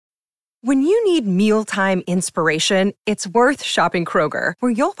When you need mealtime inspiration, it's worth shopping Kroger,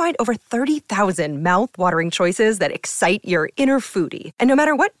 where you'll find over 30,000 mouth-watering choices that excite your inner foodie. And no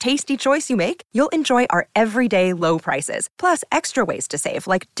matter what tasty choice you make, you'll enjoy our everyday low prices, plus extra ways to save,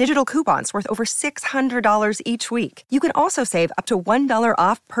 like digital coupons worth over $600 each week. You can also save up to $1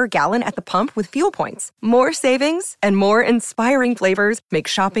 off per gallon at the pump with fuel points. More savings and more inspiring flavors make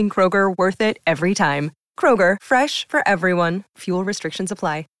shopping Kroger worth it every time. Kroger, fresh for everyone. Fuel restrictions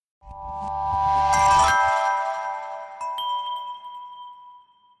apply.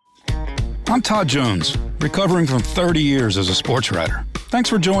 I'm Todd Jones, recovering from 30 years as a sports writer. Thanks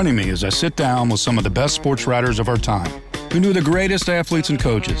for joining me as I sit down with some of the best sports writers of our time, who knew the greatest athletes and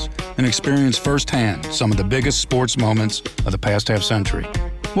coaches and experienced firsthand some of the biggest sports moments of the past half-century.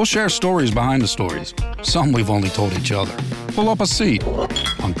 We'll share stories behind the stories, some we've only told each other. Pull up a seat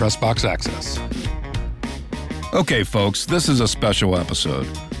on PressBox Access. Okay, folks, this is a special episode.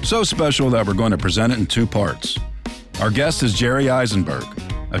 So special that we're going to present it in two parts. Our guest is Jerry Izenberg,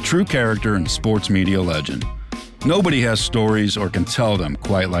 a true character and sports media legend. Nobody has stories or can tell them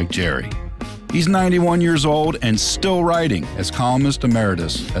quite like Jerry. He's 91 years old and still writing as columnist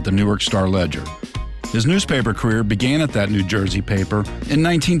emeritus at the Newark Star-Ledger. His newspaper career began at that New Jersey paper in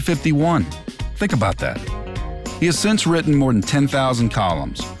 1951. Think about that. He has since written more than 10,000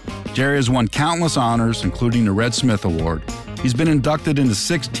 columns. Jerry has won countless honors, including the Red Smith Award. He's been inducted into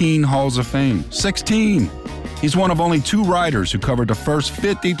 16 Halls of Fame. 16! He's one of only two writers who covered the first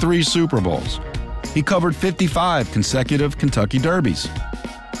 53 Super Bowls. He covered 55 consecutive Kentucky Derbies.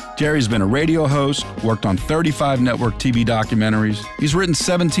 Jerry's been a radio host, worked on 35 network TV documentaries. He's written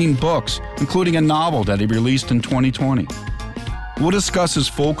 17 books, including a novel that he released in 2020. We'll discuss his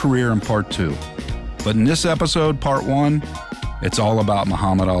full career in part 2. But in this episode, part 1, it's all about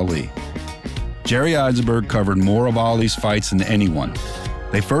Muhammad Ali. Jerry Izenberg covered more of Ali's fights than anyone.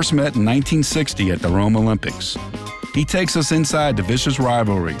 They first met in 1960 at the Rome Olympics. He takes us inside the vicious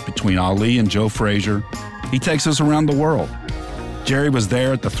rivalry between Ali and Joe Frazier. He takes us around the world. Jerry was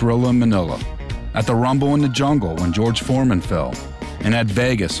there at the Thrilla in Manila, at the Rumble in the Jungle when George Foreman fell, and at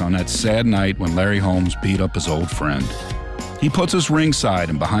Vegas on that sad night when Larry Holmes beat up his old friend. He puts us ringside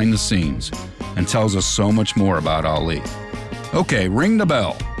and behind the scenes and tells us so much more about Ali. Okay, ring the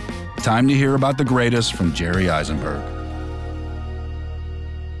bell. Time to hear about the greatest from Jerry Izenberg.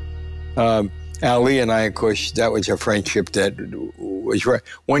 Ali and I, of course, that was a friendship that was right.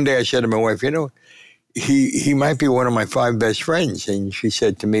 One day I said to my wife, he might be one of my 5 best friends. And she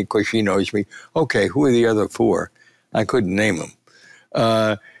said to me, of course, she knows me, okay, who are the other 4? I couldn't name them.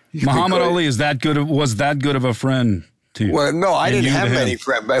 Muhammad Ali was that good of a friend to you? Well, no, I didn't have many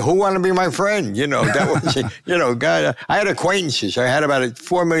friends, but who wanted to be my friend? That was, God, I had acquaintances. I had about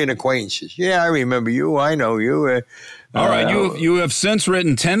 4 million acquaintances. Yeah, I remember you. I know you. All right, you have since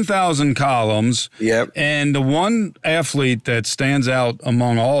written 10,000 columns. Yep. And the one athlete that stands out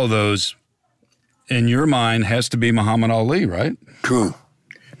among all of those, in your mind, has to be Muhammad Ali, right? True.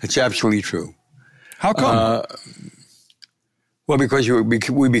 It's absolutely true. How come? Well, because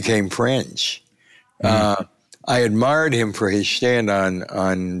we became friends. Mm-hmm. I admired him for his stand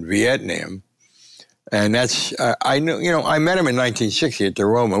on Vietnam. And that's, I met him in 1960 at the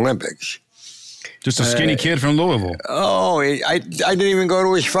Rome Olympics. Just a skinny kid from Louisville. I didn't even go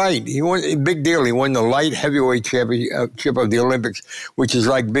to his fight. He won a big deal. He won the light heavyweight championship of the Olympics, which is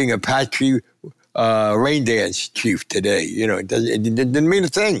like being Apache rain dance chief today. It didn't mean a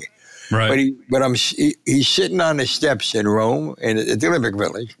thing. Right. But he's sitting on the steps in Rome and at the Olympic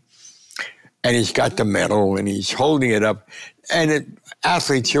Village, and he's got the medal and he's holding it up, and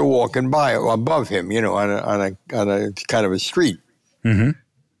athletes are walking by above him, on a kind of a street. Mm-hmm.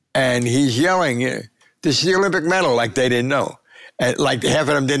 And he's yelling, this is the Olympic medal, like they didn't know. And like half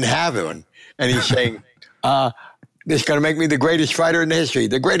of them didn't have one. And he's saying, this is going to make me the greatest fighter in history,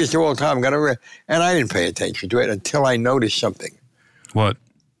 the greatest of all time. And I didn't pay attention to it until I noticed something. What?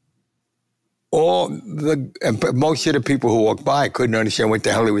 Most of the people who walked by couldn't understand what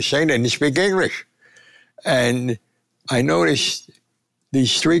the hell he was saying. They didn't speak English. And I noticed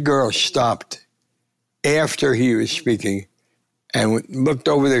these 3 girls stopped after he was speaking and looked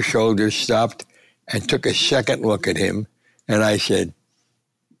over their shoulders, stopped, and took a second look at him. And I said,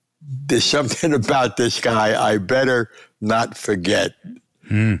 there's something about this guy I better not forget.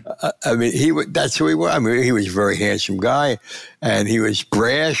 That's who he was. I mean, he was a very handsome guy, and he was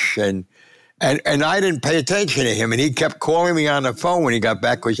brash, and I didn't pay attention to him. And he kept calling me on the phone when he got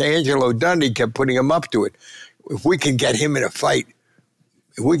back, because Angelo Dundee kept putting him up to it. If we can get him in a fight,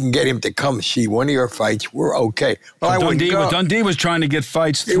 if we can get him to come see one of your fights, we're okay. Well, Dundee was trying to get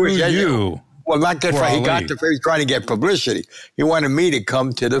fights through you. Well, not get fight. He was trying to get publicity. He wanted me to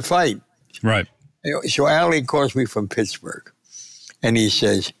come to the fight. Right. So Allie calls me from Pittsburgh, and he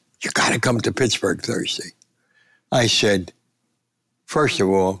says, "You got to come to Pittsburgh Thursday." I said, "First of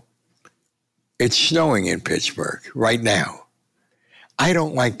all, it's snowing in Pittsburgh right now. I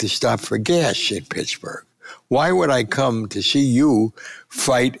don't like to stop for gas in Pittsburgh. Why would I come to see you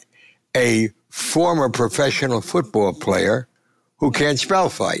fight a former professional football player who can't spell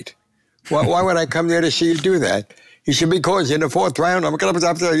fight? Why would I come there to see you do that?" He said, "Because in the 4th round, I'm going to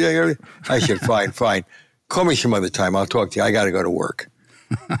up there." I said, fine. Call me some other time. I'll talk to you. I got to go to work.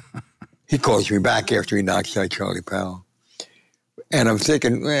 He calls me back after he knocks out Charlie Powell. And I'm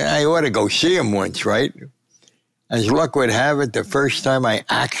thinking, I ought to go see him once, right? As luck would have it, the first time I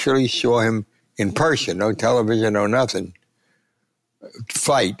actually saw him in person, no television, no nothing,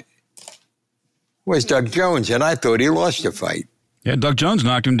 fight, was Doug Jones. And I thought he lost the fight. Yeah, Doug Jones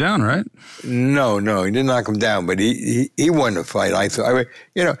knocked him down, right? No, he didn't knock him down, but he won the fight. I thought,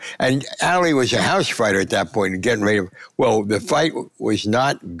 and Ali was a house fighter at that point and getting ready. Well, the fight was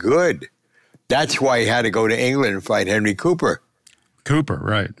not good. That's why he had to go to England and fight Henry Cooper.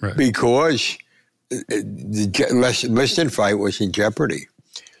 Right. Because the Liston fight was in jeopardy.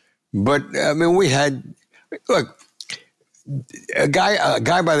 But, I mean, look, a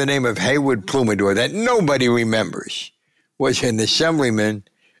guy by the name of Haywood Plumidor that nobody remembers was an assemblyman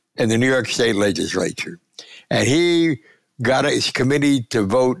in the New York State Legislature. And he got his committee to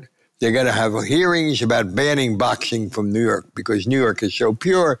vote. They're going to have hearings about banning boxing from New York because New York is so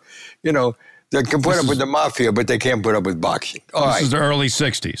pure. They can put up with the mafia, but they can't put up with boxing. This is the early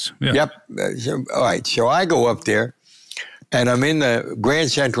 60s. Yeah. Yep. All right. So I go up there, and I'm in the Grand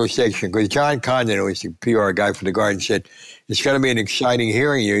Central Station because John Condon, who was the PR guy for the Guardian, said, "It's going to be an exciting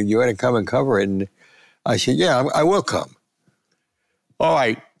hearing. You want to come and cover it?" And I said, "Yeah, I will come." All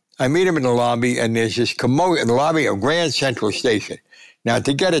right, I meet him in the lobby, and there's this commotion in the lobby of Grand Central Station. Now,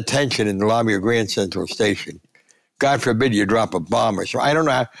 to get attention in the lobby of Grand Central Station, God forbid you drop a bomb or so. I don't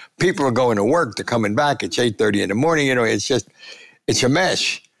know how people are going to work. They're coming back. It's 8:30 in the morning. It's a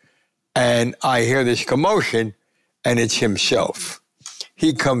mess. And I hear this commotion, and it's himself.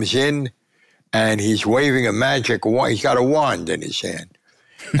 He comes in, and he's waving a magic wand. He's got a wand in his hand.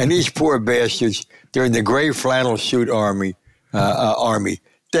 And these poor bastards, they're in the gray flannel suit army.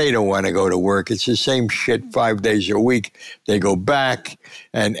 They don't want to go to work. It's the same shit 5 days a week. They go back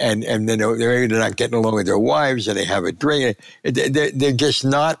and then they're not getting along with their wives and they have a drink. They're just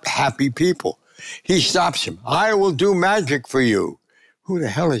not happy people. He stops him. "I will do magic for you." Who the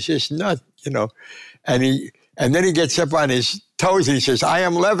hell is this nut? And then he gets up on his toes and he says, "I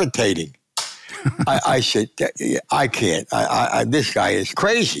am levitating." I said, "I can't. This guy is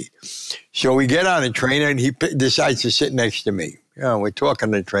crazy." So we get on the train, and he decides to sit next to me. We're talking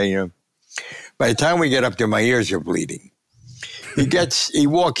on the train. By the time we get up there, my ears are bleeding. He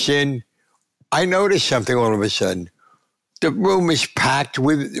walks in. I notice something all of a sudden. The room is packed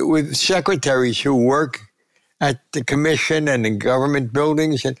with secretaries who work at the commission and in government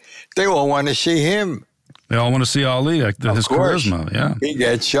buildings, and they all want to see him. They all want to see Ali, his charisma, yeah. He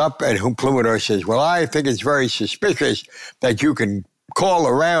gets up, and Plumidor says, "Well, I think it's very suspicious that you can call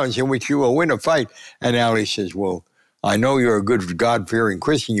a rounds in which you will win a fight." And Ali says, "Well, I know you're a good God-fearing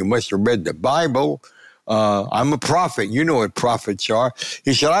Christian. You must have read the Bible. I'm a prophet. You know what prophets are."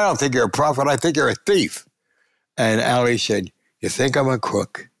 He said, "I don't think you're a prophet. I think you're a thief." And Ali said, "You think I'm a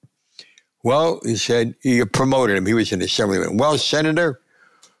crook?" Well, he said, he promoted him. He was an assemblyman. "Well, Senator,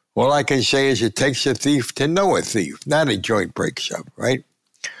 all I can say is it takes a thief to know a thief, not a joint breaks up, right?"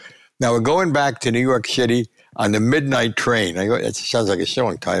 Now, we're going back to New York City on the midnight train. That sounds like a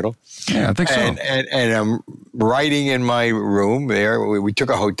song title. Yeah, I think so. And I'm writing in my room there. We took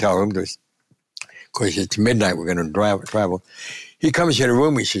a hotel room because it's midnight. We're going to travel. He comes in the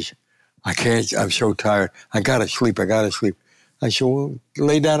room. He says, "I can't. I'm so tired. I got to sleep. I said, "Well,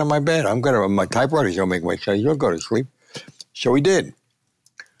 lay down on my bed. My typewriter's going to make my shot. You'll go to sleep." So he did.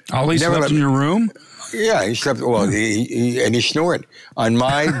 Ali slept in your room? Yeah, he slept. Well, he snored on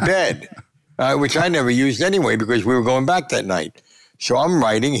my bed, which I never used anyway because we were going back that night. So I'm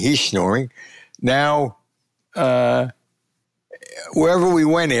writing, he's snoring. Now, wherever we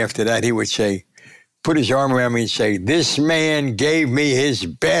went after that, he would say, put his arm around me and say, "This man gave me his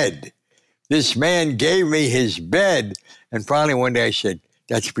bed. This man gave me his bed." And finally, one day I said,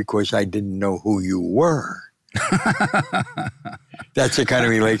 "That's because I didn't know who you were." That's the kind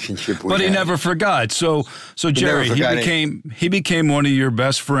of relationship we had. But he never forgot. So Jerry, he became one of your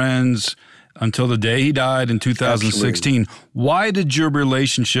best friends until the day he died in 2016. Absolutely. Why did your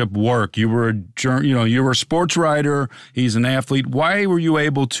relationship work? You were a sports writer. He's an athlete. Why were you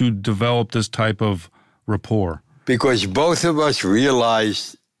able to develop this type of rapport? Because both of us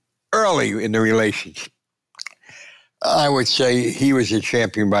realized early in the relationship. I would say he was a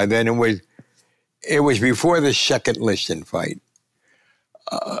champion by then. It was before the second Liston fight.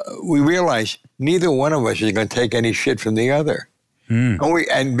 We realized neither one of us is going to take any shit from the other.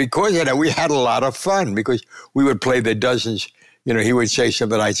 And because of that, we had a lot of fun because we would play the dozens. You know, he would say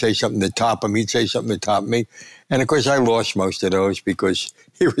something, I'd say something to top him. He'd say something to top me. And, of course, I lost most of those because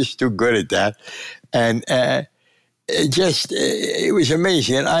he was too good at that. And it was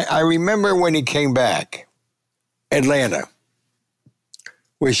amazing. And I remember when he came back, Atlanta,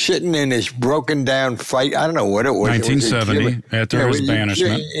 was sitting in this broken down fight. I don't know what it was. 1970, after his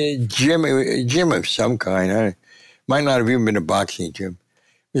banishment. Gym of some kind. Might not have even been a boxing gym.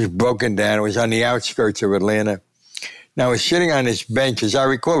 It was broken down. It was on the outskirts of Atlanta. Now, I was sitting on this bench. As I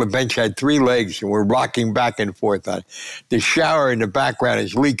recall, the bench had 3 legs, and we're rocking back and forth on it. The shower in the background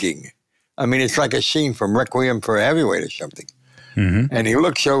is leaking. I mean, it's like a scene from Requiem for a Heavyweight or something. Mm-hmm. And he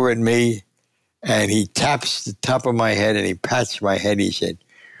looks over at me, and he taps the top of my head, and he pats my head. He said,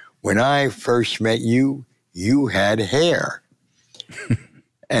 when I first met you, you had hair.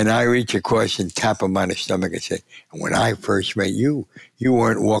 And I reach across and tap him on the stomach and say, when I first met you, you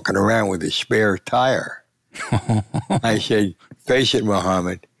weren't walking around with a spare tire. I said, face it,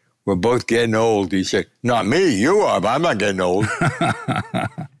 Muhammad, we're both getting old. He said, not me, you are, but I'm not getting old.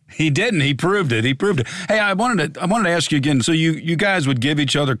 He didn't. He proved it. Hey, I wanted to ask you again. So you guys would give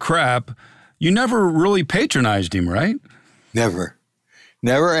each other crap. You never really patronized him, right? Never.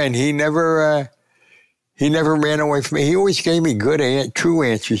 And he never ran away from me. He always gave me good, true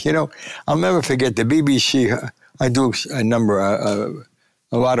answers. You know, I'll never forget the BBC. I do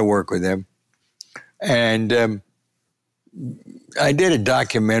a lot of work with them. And I did a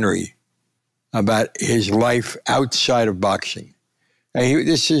documentary about his life outside of boxing. And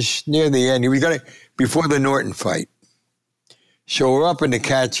this is near the end. He was before the Norton fight. So we're up in the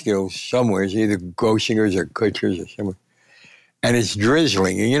Catskills somewhere. It's either Grossinger's or Kutcher's or somewhere. And it's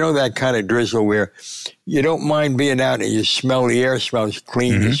drizzling. And you know that kind of drizzle where you don't mind being out and you smell the air smells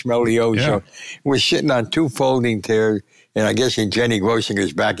clean. Mm-hmm. You smell the ozone. Yeah. We're sitting on 2 folding chairs, and I guess in Jenny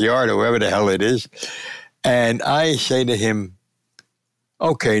Grossinger's backyard or wherever the hell it is. And I say to him,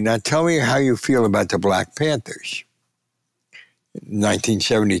 okay, now tell me how you feel about the Black Panthers.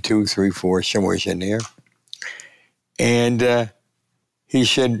 1972, 3, 4, somewhere in there. And he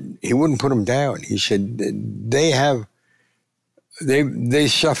said, he wouldn't put them down. He said, they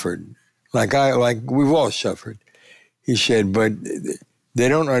suffered like we've all suffered. He said, but they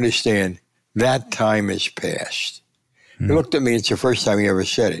don't understand that time is past. He looked at me. It's the first time he ever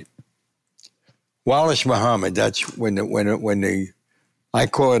said it. Wallace Muhammad. That's when I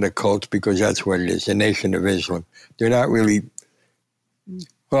call it a cult because that's what it is. The Nation of Islam. They're not really.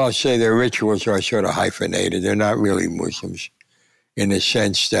 Well, I'll say their rituals are sort of hyphenated. They're not really Muslims in the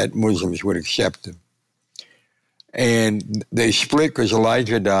sense that Muslims would accept them. And they split because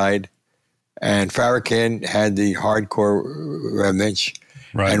Elijah died, and Farrakhan had the hardcore remnants.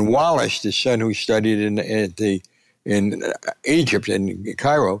 Right. And Wallace, the son who studied in Egypt, in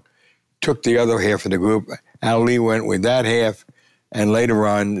Cairo, took the other half of the group. Ali went with that half, and later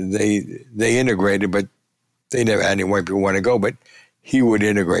on they integrated, but they never had any white people want to go, but he would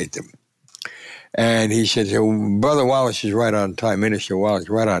integrate them. And he said, so Brother Wallace is right on time, Minister Wallace,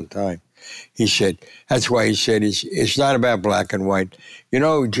 right on time. He said, that's why he said it's not about black and white. You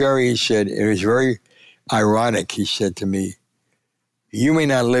know, Jerry, he said, it was very ironic. He said to me, you may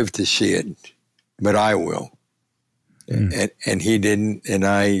not live to see it, but I will. And he didn't,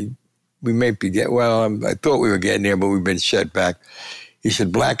 and we may be I thought we were getting there, but we've been set back. He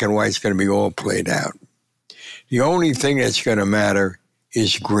said, black and white's going to be all played out. The only thing that's going to matter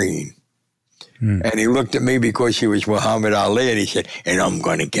is green. And he looked at me because he was Muhammad Ali, and he said, and I'm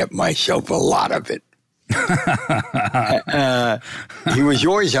going to get myself a lot of it. He was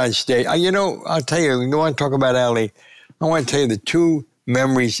always on stage. You know, I'll tell you want to talk about Ali? I want to tell you the 2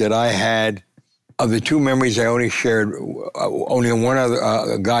 memories that I had. Of the 2 memories I only shared, only one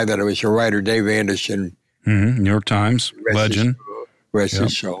other guy that I was a writer, Dave Anderson. New York Times, legend. Rest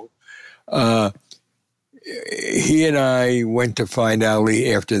his soul. He and I went to find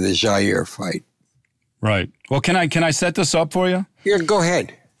Ali after the Zaire fight. Right. Well, can I set this up for you? Yeah, go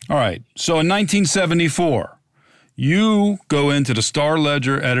ahead. All right. So in 1974, you go into the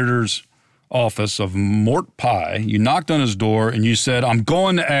Star-Ledger editor's office of Mort Pye. You knocked on his door and you said, I'm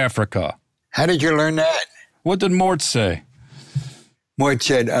going to Africa. How did you learn that? What did Mort say? Mort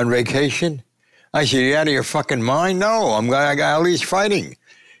said, on vacation? I said, you out of your fucking mind? No, I got Ali's fighting.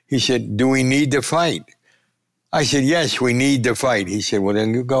 He said, do we need to fight? I said, yes, we need to fight. He said, well,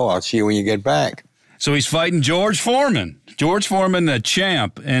 then you go. I'll see you when you get back. So he's fighting George Foreman. George Foreman, the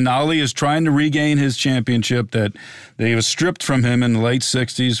champ, and Ali is trying to regain his championship that he was stripped from him in the late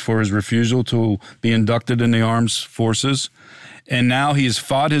 60s for his refusal to be inducted in the armed forces. And now he's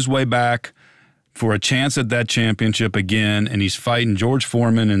fought his way back for a chance at that championship again, and he's fighting George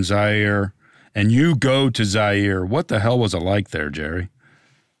Foreman in Zaire. And you go to Zaire. What the hell was it like there, Jerry?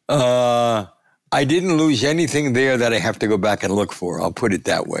 I didn't lose anything there that I have to go back and look for. I'll put it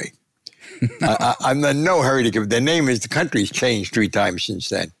that way. I'm in no hurry to give. The country's changed 3 times since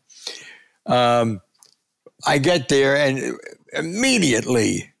then. I get there and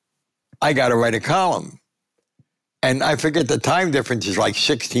immediately I got to write a column. And I forget the time difference is like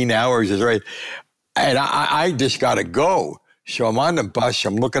 16 hours, right? And I just got to go. So I'm on the bus,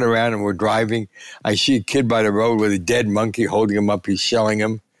 I'm looking around and we're driving. I see a kid by the road with a dead monkey holding him up. He's selling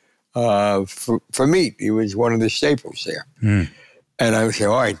him for meat. He was one of the staples there. Mm. And I say,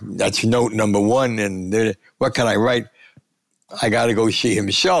 all right, that's note number 1. And what can I write? I got to go see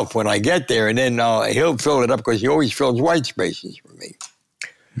himself when I get there. And then he'll fill it up because he always fills white spaces for me.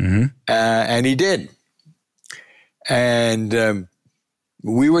 Mm-hmm. And he did. And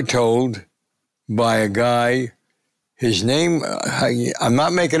we were told by a guy, his name, I'm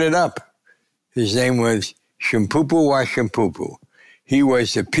not making it up. His name was Shimpupu Washimpupu. He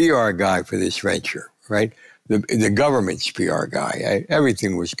was the PR guy for this venture, right? The government's PR guy.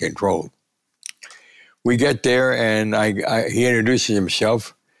 Everything was controlled. We get there and he introduces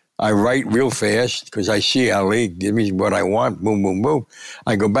himself. I write real fast because I see Ali, give me what I want, boom, boom, boom.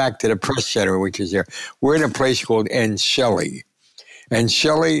 I go back to the press center, which is there. We're in a place called Ensheli.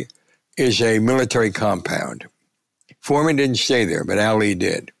 Ensheli is a military compound. Foreman didn't stay there, but Ali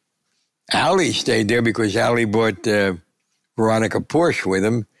did. Ali stayed there because Ali brought Veronica Porsche with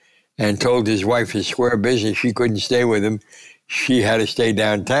him and told his wife his square business she couldn't stay with him. She had to stay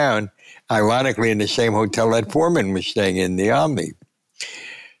downtown, ironically in the same hotel that Foreman was staying in, the Omni.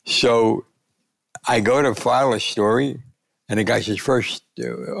 So I go to file a story, and the guy says, first,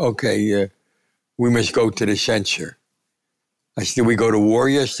 we must go to the censor. I said, did we go to war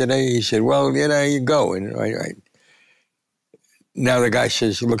yesterday? He said, well, you go. And I now the guy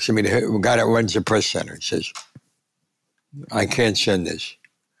says, looks at me, the guy that runs the press center, says, I can't send this.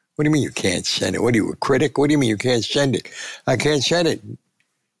 What do you mean you can't send it? What are you, a critic? What do you mean you can't send it? I can't send it.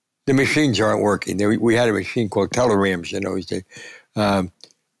 The machines aren't working. We had a machine called Telerams in those days.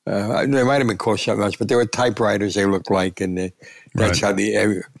 They might have been called something else, but they were typewriters, they looked like, and that's how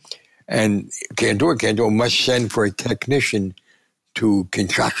and can't do it, must send for a technician to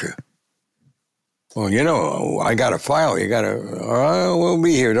Kinshasa. Well, I got a file. You got to, we'll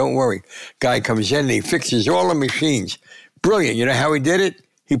be here, don't worry. Guy comes in and he fixes all the machines. Brilliant. You know how he did it?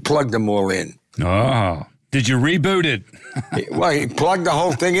 He plugged them all in. Oh, did you reboot it? Well, he plugged the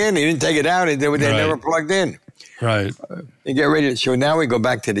whole thing in. He didn't take it out. They never plugged in. Right. They get ready. So now we go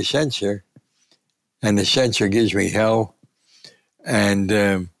back to the censor, and the censor gives me hell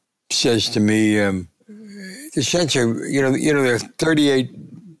and says to me, the censor, there are 38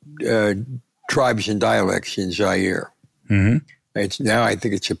 tribes and dialects in Zaire. Mm-hmm. I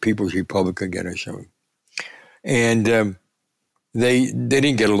think it's a People's Republic again or something. And they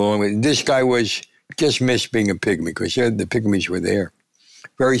didn't get along with it. This guy just missed being a pygmy because the pygmies were there.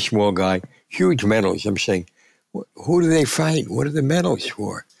 Very small guy, huge medals. I'm saying, who do they fight? What are the medals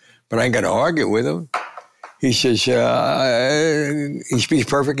for? But I ain't got to argue with him. He says, he speaks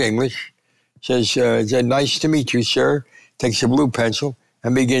perfect English. Says, nice to meet you, sir. Takes a blue pencil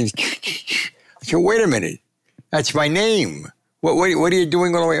and begins. I said, wait a minute. That's my name. What are you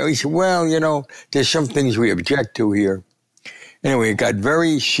doing all the way? He said, well, there's some things we object to here. Anyway, it got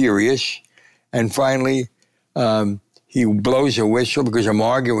very serious. And finally, he blows a whistle because I'm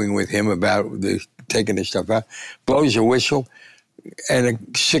arguing with him about taking this stuff out. Blows a whistle,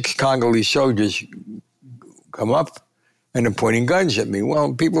 and 6 Congolese soldiers come up and they're pointing guns at me.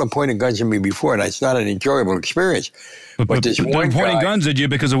 Well, people have pointed guns at me before, and it's not an enjoyable experience. But this one they're pointing guns at you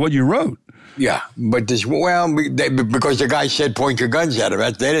because of what you wrote. Yeah, but because the guy said point your guns at him.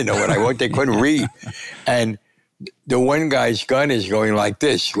 They didn't know what I wrote. They couldn't read. And the one guy's gun is going like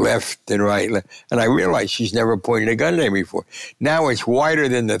this, left and right. And I realized she's never pointed a gun at me before. Now it's wider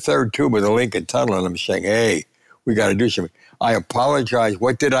than the third tube of the Lincoln Tunnel, and I'm saying, hey, we got to do something. I apologize.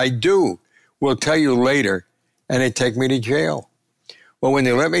 What did I do? We'll tell you later. And they take me to jail. Well, when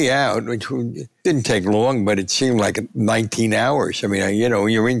they let me out, which didn't take long, but it seemed like 19 hours. I mean,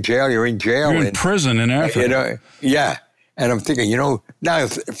 you're in jail, you're in jail. You're in prison in Africa. Yeah. And I'm thinking, now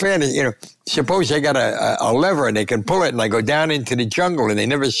suppose they got a lever and they can pull it and I go down into the jungle and they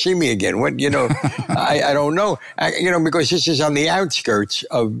never see me again. What, I don't know. Because this is on the outskirts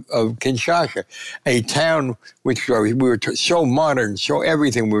of Kinshasa, a town which we were so modern, so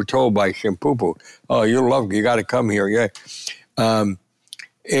everything we were told by Shimpupu. Oh, you got to come here. Yeah.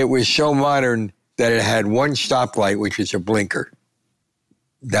 It was so modern that it had one stoplight, which is a blinker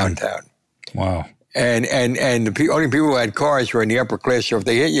downtown. Wow. And the only people who had cars were in the upper class. So if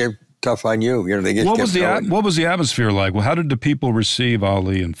they hit you, tough on you. They get what was the atmosphere like? Well, how did the people receive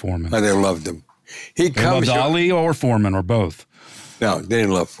Ali and Foreman? Oh, they loved him. They loved Ali or Foreman or both? No, they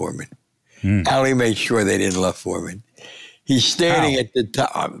didn't love Foreman. Ali made sure they didn't love Foreman. He's standing at the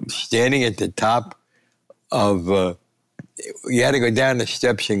top of. You had to go down the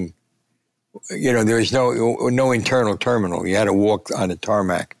steps and there was no internal terminal. You had to walk on the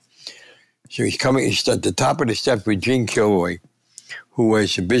tarmac. So he's at the top of the steps with Gene Kilroy, who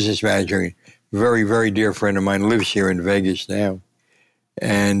was a business manager, a very, very dear friend of mine, lives here in Vegas now.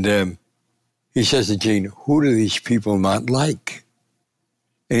 And he says to Gene, who do these people not like?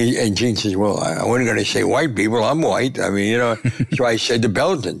 And Gene says, well, I wasn't going to say white people. I'm white. I mean, so I said the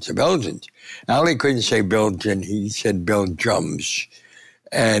Belgians. Ali couldn't say Belgian. He said Belgiums.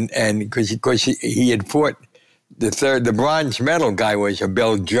 And because he had fought, the bronze medal guy was a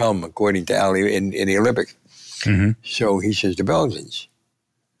Belgium, according to Ali, in the Olympics. Mm-hmm. So he says, the Belgians.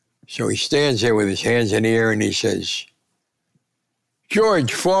 So he stands there with his hands in the air and he says,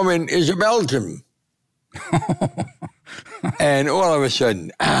 George Foreman is a Belgian. And all of a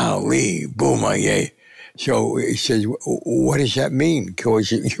sudden, Ali, Boumaier. So he says, what does that mean?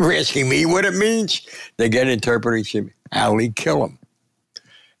 Because you're asking me what it means? They get an interpreter. He said, Ali, kill him.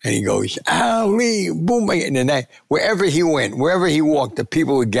 And he goes, Ali, Boumaier. And then wherever he went, wherever he walked, the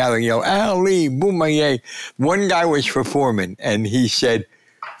people would gather and yell, Ali, Boumaier. One guy was for Foreman, and he said,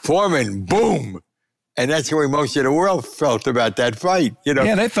 Foreman, boom. And that's the way most of the world felt about that fight.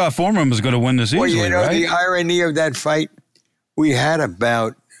 Yeah, they thought Foreman was going to win this easily, right? The irony of that fight, we had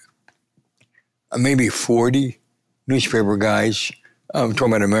about maybe 40 newspaper guys. I'm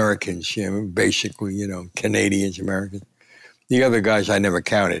talking about Americans, basically, Canadians, Americans. The other guys I never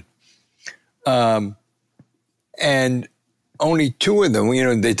counted. And only two of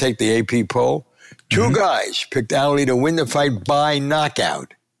them, they take the AP poll. Two guys picked Ali to win the fight by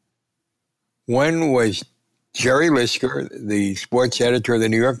knockout. One was Jerry Lisker, the sports editor of the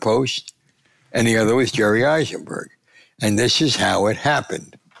New York Post, and the other was Jerry Eisenberg. And this is how it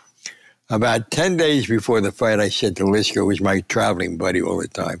happened. About 10 days before the fight, I said to Lisker, who was my traveling buddy all the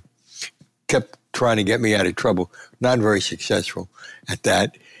time, kept trying to get me out of trouble, not very successful at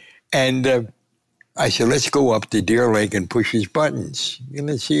that. And I said, let's go up to Deer Lake and push his buttons.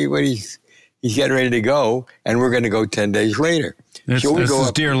 Let's see what he's getting ready to go, and we're going to go 10 days later. This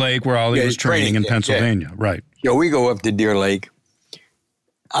is Deer Lake, where Ali was training in Pennsylvania, right. So we go up to Deer Lake.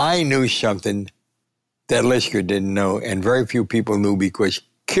 I knew something that Lisker didn't know, and very few people knew because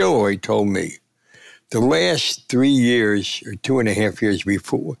Kilroy told me the last 3 years or 2.5 years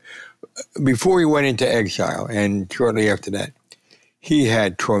before he went into exile, and shortly after that, he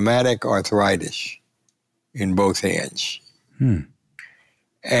had traumatic arthritis in both hands.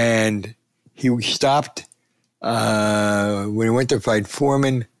 And he stopped when he went to fight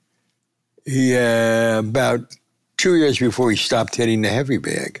Foreman. He about 2 years before he stopped hitting the heavy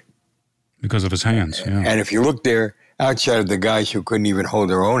bag. Because of his hands, yeah. And if you look there, outside of the guys who couldn't even hold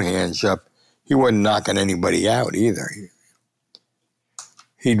their own hands up, he wasn't knocking anybody out either.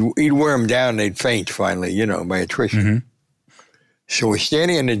 He'd wear them down, they'd faint finally, by attrition. So we're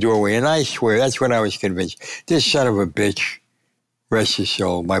standing in the doorway, and I swear, that's when I was convinced, this son of a bitch, rest his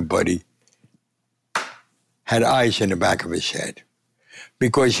soul, my buddy, had eyes in the back of his head.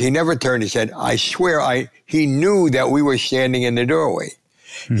 Because he never turned his head. I swear, he knew that we were standing in the doorway.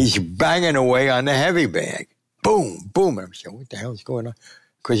 He's banging away on the heavy bag. Boom, boom. I'm saying, what the hell is going on?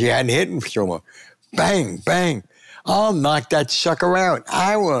 Because he hadn't hit him so much. Bang, bang. I'll knock that sucker out.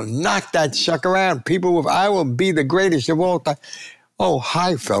 I will knock that sucker out. I will be the greatest of all time. Oh,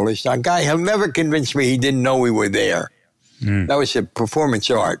 hi, fellas. That guy, he'll never convince me he didn't know we were there. That was a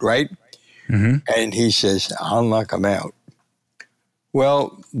performance art, right? And he says, I'll knock him out.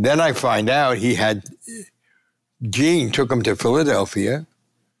 Well, then I find out Gene took him to Philadelphia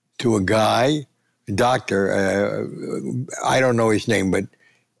to a guy, a doctor, I don't know his name, but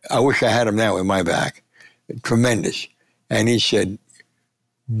I wish I had him now in my back. Tremendous. And he said,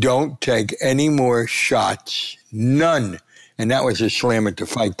 don't take any more shots, none. And that was a Slammer to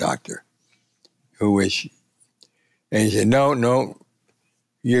Fight doctor and he said, no,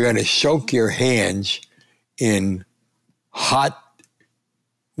 you're going to soak your hands in hot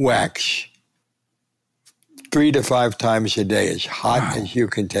wax 3 to 5 times a day, as hot as you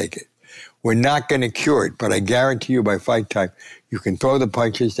can take it. We're not going to cure it, but I guarantee you by fight time, you can throw the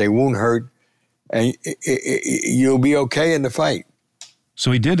punches, they won't hurt, and you'll be okay in the fight.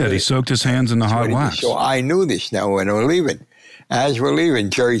 So he did that. He soaked his hands in the hot wax. So I knew this now when we're leaving. As we're leaving,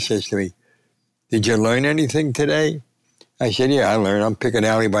 Jerry says to me, "Did you learn anything today?" I said, "Yeah, I learned. I'm picking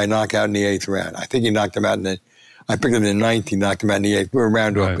Ali by knockout in the 8th round. I think he knocked him out I picked him in the 9th, he knocked him out in the 8th. We were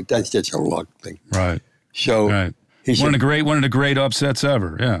round off, but that's just a luck thing." Right. So he said, one of the great upsets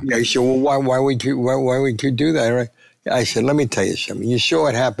ever. Yeah. Yeah. He said, "Well, why would you do that?" I said, "Let me tell you something. You saw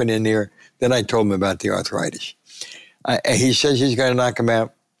what happened in there." Then I told him about the arthritis. He says he's going to knock him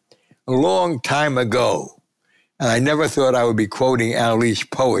out a long time ago. And I never thought I would be quoting Ali's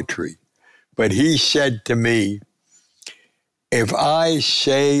poetry. But he said to me, "If I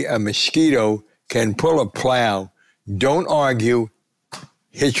say a mosquito can pull a plow, don't argue,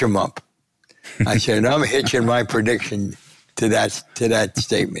 hitch him up." I said, I'm hitching my prediction to that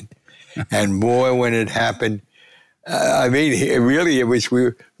statement. And boy, when it happened, it was,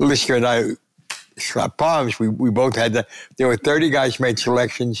 Lister and I slapped palms. We both had there were 30 guys made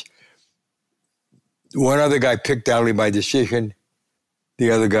selections. One other guy picked Ali by decision.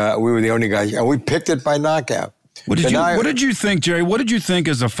 The other guy, we were the only guys, and we picked it by knockout. What did you think, Jerry? What did you think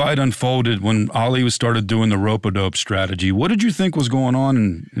as the fight unfolded when Ali started doing the rope-a-dope strategy? What did you think was going on?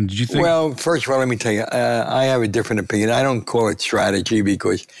 And did you think? Well, first of all, let me tell you, I have a different opinion. I don't call it strategy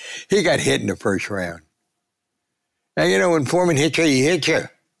because he got hit in the first round. Now, when Foreman hits you, he hits you.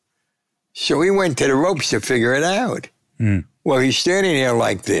 So he went to the ropes to figure it out. Well, he's standing there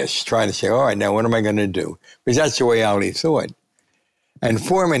like this, trying to say, all right, now what am I going to do? Because that's the way Ali thought. And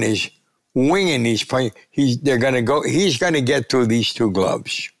Foreman is winging these punches. He's going to get through these 2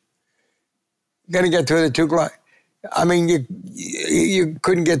 gloves. Going to get through the 2 gloves. I mean, you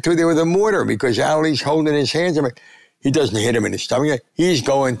couldn't get through there with a mortar because Ali's holding his hands. I mean, he doesn't hit him in the stomach. He's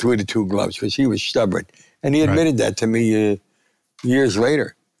going through the 2 gloves because he was stubborn. And he admitted that to me years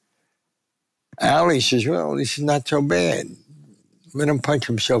later. Ali says, well, this is not so bad. Let him punch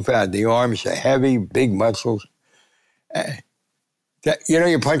himself out. The arms are heavy, big muscles.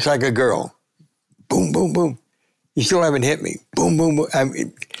 You punch like a girl. Boom, boom, boom. You still haven't hit me. Boom, boom, boom.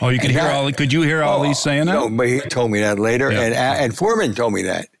 You could hear Ali. Could you hear Ali saying that? No, but he told me that later. Yeah. And Foreman told me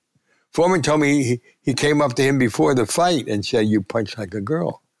that. Foreman told me he came up to him before the fight and said, "You punch like a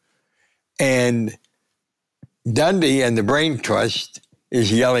girl." And Dundee and the Brain Trust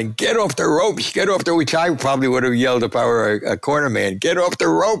is yelling, "Get off the ropes, get off the," which I probably would have yelled if I were a corner man, "Get off the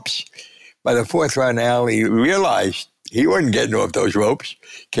ropes." By the 4th round, Ali realized he wasn't getting off those ropes.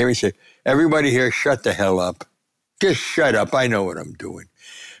 Came and said, "Everybody here, shut the hell up. Just shut up. I know what I'm doing."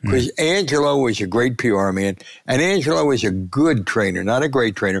 Because Angelo was a great PR man, and Angelo was a good trainer, not a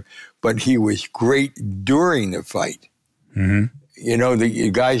great trainer, but he was great during the fight. Mm-hmm. The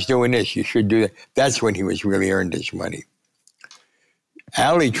guy's doing this, you should do that. That's when he was really earned his money.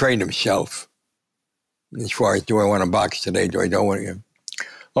 Ali trained himself as far as, do I want to box today? Do I don't want to?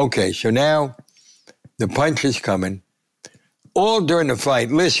 Okay, so now the punch is coming. All during the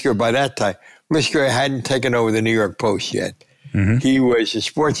fight, Lister, by that time, Lister hadn't taken over the New York Post yet. Mm-hmm. He was the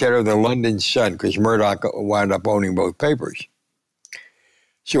sports editor of the London Sun because Murdoch wound up owning both papers.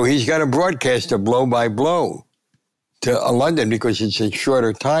 So he's got to broadcast a blow-by-blow to London because it's a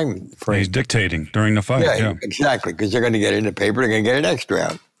shorter time frame. He's dictating during the fight. Yeah. Exactly, because they're going to get it in the paper. They're going to get an extra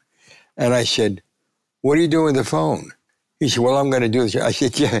out. And I said, "What are you doing with the phone?" He said, "Well, I'm going to do this." I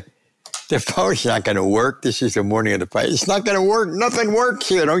said, "Yeah, the phone's not going to work. This is the morning of the fight. It's not going to work. Nothing works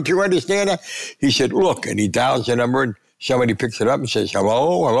here. Don't you understand that?" He said, "Look," and he dials the number, and somebody picks it up and says,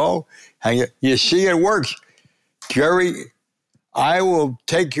 "Hello, hello." Hang it. You see, it works. "Jerry, I will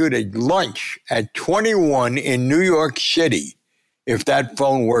take you to lunch at 21 in New York City if that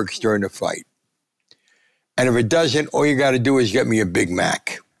phone works during the fight. And if it doesn't, all you got to do is get me a Big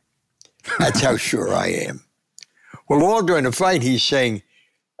Mac." That's how sure I am. Well, all during the fight, he's saying,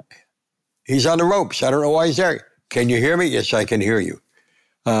 he's on the ropes. I don't know why he's there. "Can you hear me?" "Yes, I can hear you."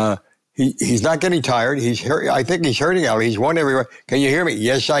 He's not getting tired. I think he's hurting Ali. He's won everywhere. "Can you hear me?"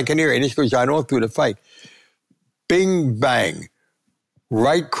 "Yes, I can hear you." And this goes on all through the fight. Bing, bang.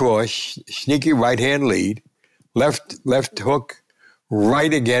 Right cross, sneaky right-hand lead, left hook,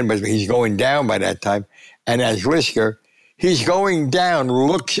 right again, but he's going down by that time. And as Lister, he's going down,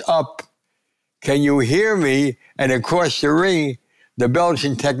 looks up, "Can you hear me?" And across the ring, the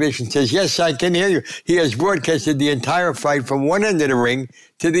Belgian technician says, "Yes, I can hear you." He has broadcasted the entire fight from one end of the ring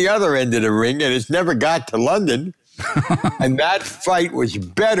to the other end of the ring, and it's never got to London. And that fight was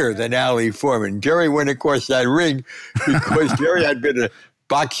better than Ali Foreman. Jerry went across that ring because Jerry had been a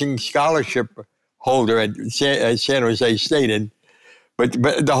boxing scholarship holder at San Jose State. But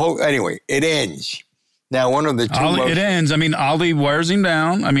the whole, anyway, it ends. Now, one of the two it ends. I mean, Ali wears him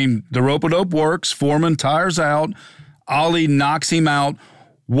down. I mean, the rope-a-dope works. Foreman tires out. Ali knocks him out.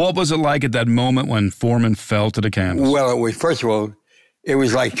 What was it like at that moment when Foreman fell to the canvas? Well, it was, first of all, it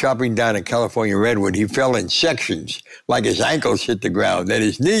was like chopping down a California redwood. He fell in sections, like his ankles hit the ground, then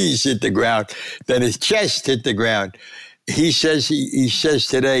his knees hit the ground, then his chest hit the ground. He says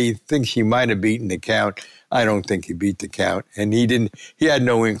today he thinks he might have beaten the count. I don't think he beat the count. And he had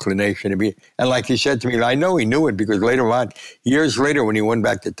no inclination to be. And like he said to me, I know he knew it because later on, years later when he won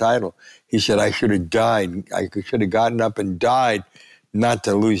back the title, he said, I should have died. I should have gotten up and died not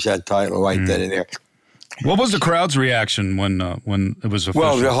to lose that title right then and there. What was the crowd's reaction when it was official?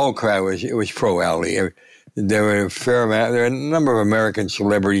 Well, the whole crowd was pro Ali. There were there were a number of American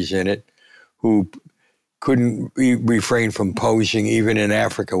celebrities in it who couldn't refrain from posing, even in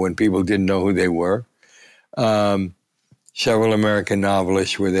Africa when people didn't know who they were. Several American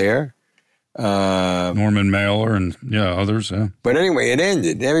novelists were there. Norman Mailer and others. Yeah. But anyway, it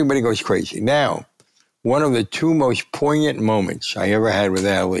ended. Everybody goes crazy. Now, one of the two most poignant moments I ever had with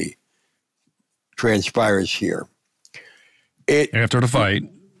Ali transpires here. After the fight.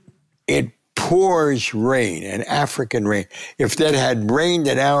 It pours rain, an African rain. If that had rained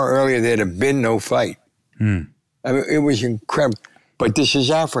an hour earlier, there'd have been no fight. I mean, it was incredible. But this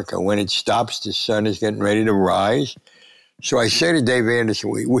is Africa. When it stops, the sun is getting ready to rise. So I say to Dave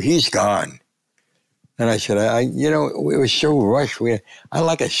Anderson, well, he's gone. And I said, it was so rushed. I'd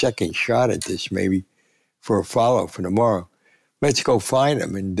like a second shot at this, maybe, for a follow for tomorrow. Let's go find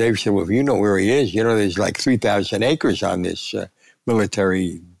him. And Dave said, well, if you know where he is, there's like 3,000 acres on this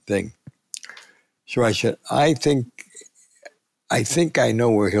military thing. So I said, I think I know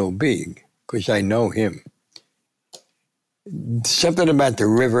where he'll be because I know him. Something about the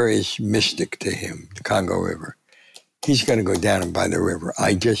river is mystic to him, the Congo River. He's going to go down by the river.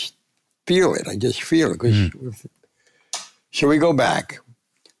 I just feel it. So we go back.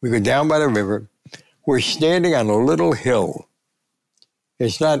 We go down by the river. We're standing on a little hill.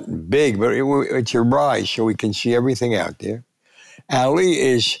 It's not big, but it's a rise, so we can see everything out there. Ali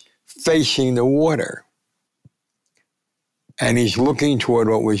is facing the water. And he's looking toward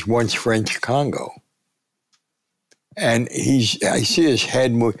what was once French Congo. And I see his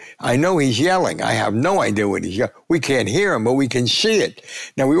head move. I know he's yelling. I have no idea what he's yelling. We can't hear him, but we can see it.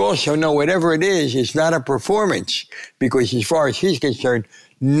 Now, we also know whatever it is, it's not a performance. Because as far as he's concerned,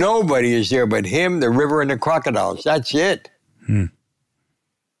 nobody is there but him, the river, and the crocodiles. That's it.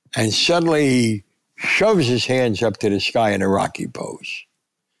 And suddenly he shoves his hands up to the sky in a Rocky pose.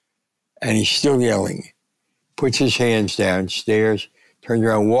 And he's still yelling. Puts his hands down, stares, turns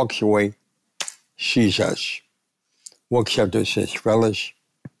around, walks away, sees us. Walks up to us and says, fellas,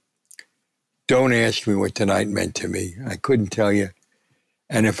 don't ask me what tonight meant to me. I couldn't tell you.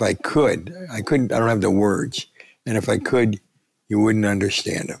 And if I couldn't, I don't have the words. And if I could, you wouldn't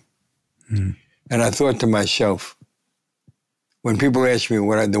understand them. And I thought to myself, when people ask me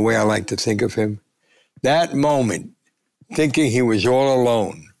the way I like to think of him, that moment, thinking he was all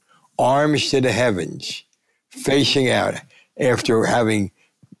alone, arms to the heavens, facing out after having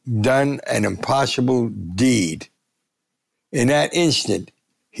done an impossible deed, in that instant,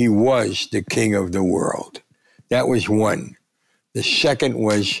 he was the king of the world. That was one. The second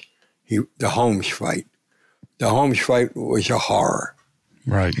was the Holmes fight. The Holmes fight was a horror.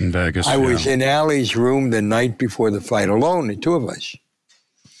 Right, in Vegas. I was in Ali's room the night before the fight alone, the two of us.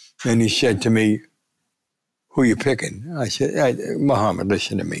 And he said to me, who are you picking? I said, Muhammad,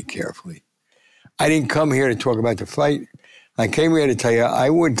 listen to me carefully. I didn't come here to talk about the fight. I came here to tell you, I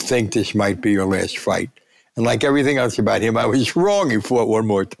would think this might be your last fight. And like everything else about him, I was wrong. He fought one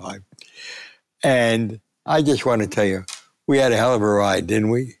more time. And I just want to tell you, we had a hell of a ride, didn't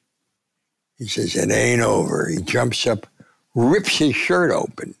we? He says, it ain't over. He jumps up, rips his shirt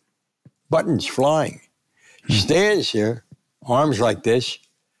open, buttons flying, stands there, arms like this.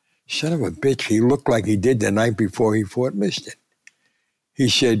 Son of a bitch, he looked like he did the night before he fought Liston. He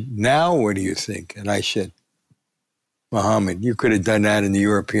said, now what do you think? And I said, Muhammad, you could have done that in the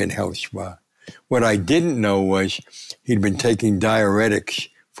European Health Spa. What I didn't know was he'd been taking diuretics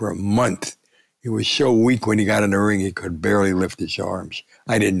for a month. He was so weak when he got in the ring, he could barely lift his arms.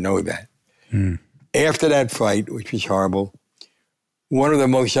 I didn't know that. After that fight, which was horrible, one of the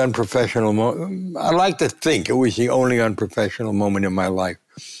most unprofessional moments, I like to think it was the only unprofessional moment in my life.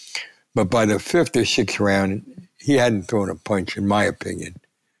 But by the fifth or sixth round, he hadn't thrown a punch, in my opinion.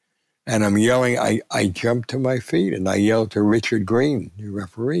 And I'm yelling. I jumped to my feet and I yelled to Richard Green, the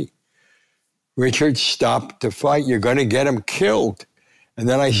referee. Richard, stop the fight. You're going to get him killed. And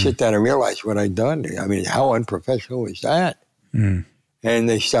then I sit down and realize what I'd done. I mean, how unprofessional is that? And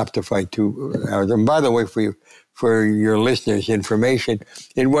they stopped the fight 2 hours. And by the way, for your listeners' information,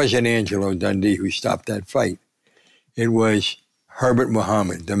 it wasn't Angelo Dundee who stopped that fight. It was Herbert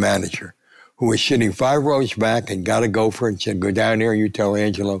Muhammad, the manager, who was sitting 5 rows back and got a gopher and said, go down there and you tell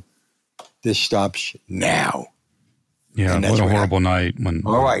Angelo, this stops now. Yeah, what a horrible night when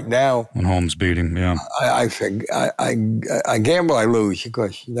Holmes beat him. Yeah, I gamble, I lose,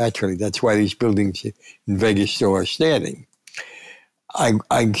 because naturally that's why these buildings in Vegas still are standing.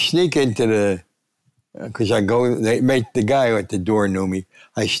 I sneak into because the guy at the door knew me.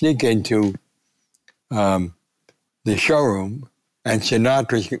 I sneak into the showroom, and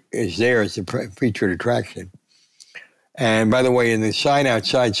Sinatra is there as the featured attraction. And by the way, in the sign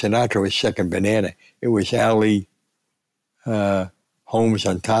outside, Sinatra was second banana. It was Ali Holmes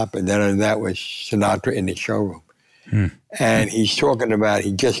on top, and then that was Sinatra in the showroom. And he's talking about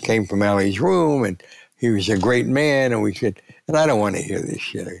he just came from Ali's room, and he was a great man, and we said, and I don't want to hear this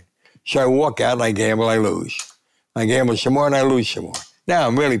shit. So I walk out and I gamble, I lose. I gamble some more and I lose some more. Now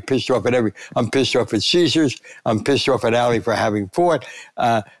I'm really pissed off at I'm pissed off at Caesars. I'm pissed off at Ali for having fought.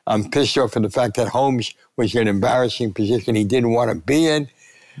 I'm pissed off at the fact that Holmes was in an embarrassing position he didn't want to be in.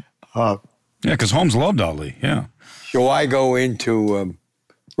 Yeah, because Holmes loved Ali, yeah. So I go into,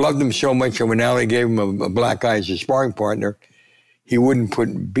 loved him so much, and when Ali gave him a black eye as a sparring partner, he wouldn't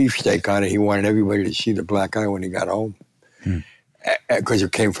put beefsteak on it. He wanted everybody to see the black eye when he got home, because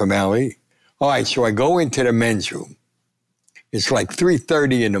it came from Ali. All right, so I go into the men's room. It's like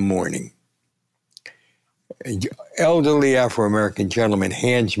 3:30 in the morning. An elderly Afro-American gentleman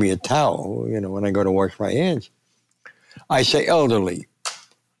hands me a towel, when I go to wash my hands. I say, elderly.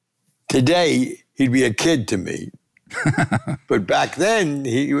 Today, he'd be a kid to me. But back then,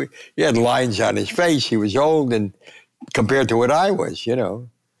 he had lines on his face. He was old, and compared to what I was,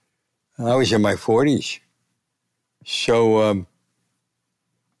 I was in my 40s. So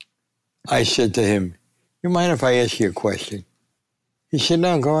I said to him, you mind if I ask you a question? He said,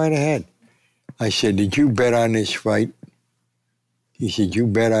 no, go right ahead. I said, did you bet on this fight? He said, you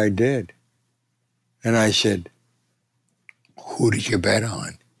bet I did. And I said, who did you bet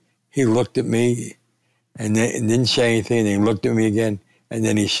on? He looked at me and didn't say anything. And he looked at me again. And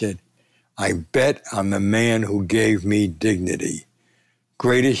then he said, I bet on the man who gave me dignity.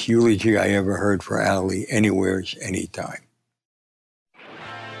 Greatest eulogy I ever heard for Ali, anywhere, anytime.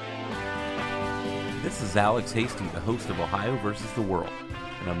 This is Alex Hasty, the host of Ohio vs. the World,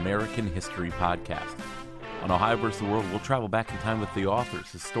 an American history podcast. On Ohio vs. the World, we'll travel back in time with the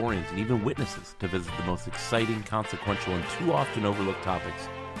authors, historians, and even witnesses to visit the most exciting, consequential, and too often overlooked topics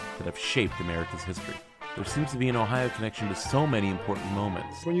that have shaped America's history. There seems to be an Ohio connection to so many important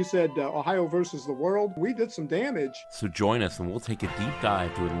moments. When you said Ohio versus the world, we did some damage. So join us and we'll take a deep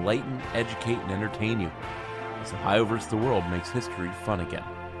dive to enlighten, educate, and entertain you as Ohio versus the world makes history fun again.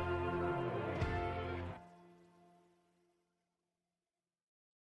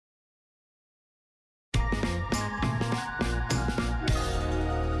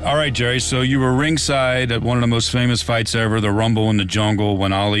 All right, Jerry, so you were ringside at one of the most famous fights ever, the Rumble in the Jungle,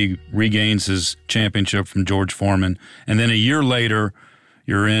 when Ali regains his championship from George Foreman. And then a year later,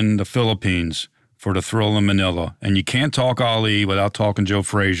 you're in the Philippines for the Thrill in Manila. And you can't talk Ali without talking Joe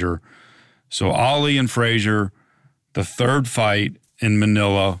Frazier. So Ali and Frazier, the third fight in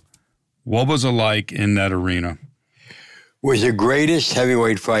Manila, what was it like in that arena? Was the greatest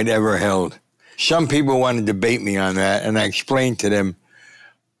heavyweight fight ever held. Some people want to debate me on that, and I explained to them,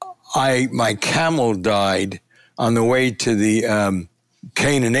 my camel died on the way to the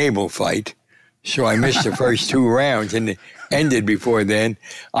Cain and Abel fight, so I missed the first 2 rounds, and it ended before then.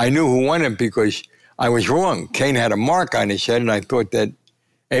 I knew who won it because I was wrong. Cain had a mark on his head, and I thought that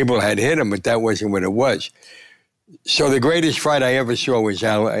Abel had hit him, but that wasn't what it was. So the greatest fight I ever saw was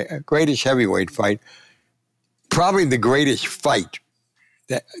greatest heavyweight fight, probably the greatest fight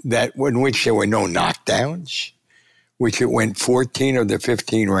that in which there were no knockdowns, which it went 14 of the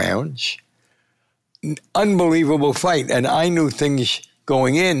 15 rounds. Unbelievable fight. And I knew things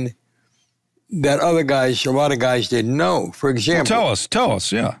going in that a lot of guys didn't know. For example. Well, tell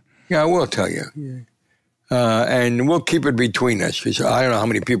us, yeah. Yeah, I will tell you. And we'll keep it between us, because I don't know how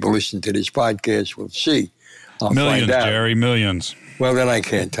many people listen to this podcast. We'll see. I'll millions, find out. Jerry, millions. Well, then I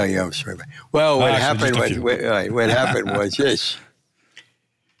can't tell you. I'm sorry. Well, what happened was this.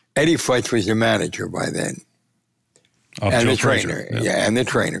 Eddie Futch was the manager by then. And the trainer, and the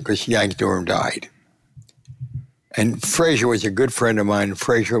trainer, because Yank Durham died. And Frazier was a good friend of mine.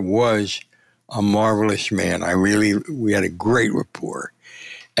 Frazier was a marvelous man. We had a great rapport.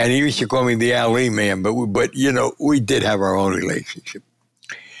 And he used to call me the Ali man, but we did have our own relationship.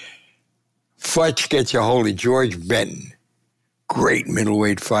 Futch gets a hold of George Benton, great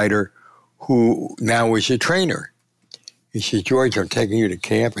middleweight fighter, who now is a trainer. He says, George, I'm taking you to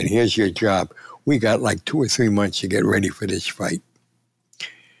camp, and here's your job. We got like 2 or 3 months to get ready for this fight.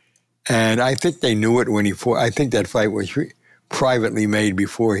 And I think they knew it when he fought. I think that fight was privately made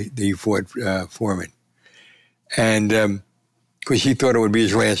before he fought Foreman. And because he thought it would be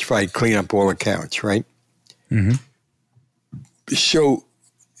his last fight, clean up all accounts, right? Mm-hmm. So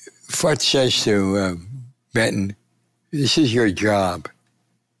Futch says to Benton, this is your job.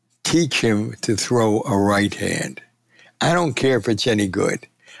 Teach him to throw a right hand. I don't care if it's any good.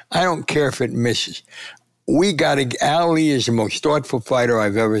 I don't care if it misses. Ali is the most thoughtful fighter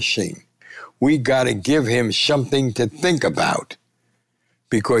I've ever seen. We got to give him something to think about,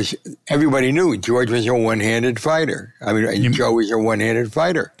 because everybody knew George was a one-handed fighter. Joe was a one-handed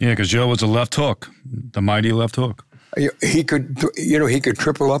fighter. Yeah, because Joe was a left hook, the mighty left hook. He could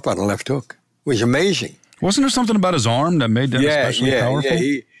triple up on a left hook. It was amazing. Wasn't there something about his arm that made that especially powerful?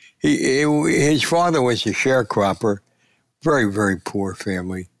 Yeah. His father was a sharecropper, very, very poor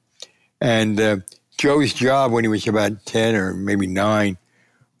family. And Joe's job when he was about 10 or maybe 9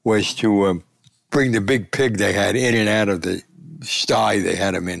 was to bring the big pig they had in and out of the sty they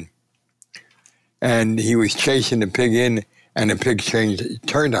had him in. And he was chasing the pig in, and the pig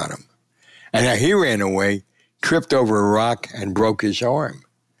turned on him. And he ran away, tripped over a rock, and broke his arm,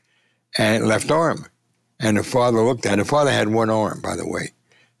 and left arm. And the father looked at it. The father had one arm, by the way.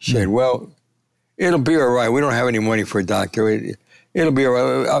 Said, well, it'll be all right. We don't have any money for a doctor. It'll be all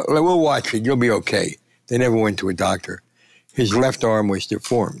right. We'll watch it. You'll be okay. They never went to a doctor. His left arm was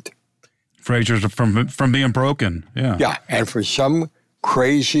deformed. Frazier's from being broken, yeah. Yeah, and for some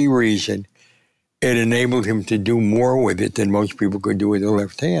crazy reason, it enabled him to do more with it than most people could do with their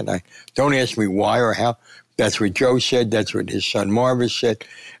left hand. Don't ask me why or how. That's what Joe said. That's what his son Marvis said.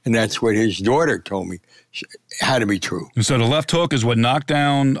 And that's what his daughter told me. It had to be true. And so the left hook is what knocked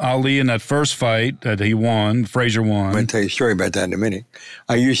down Ali in that first fight that he won, Frazier won. I'm going to tell you a story about that in a minute.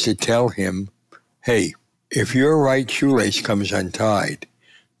 I used to tell him, hey, if your right shoelace comes untied,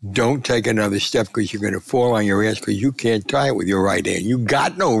 don't take another step because you're going to fall on your ass because you can't tie it with your right hand. You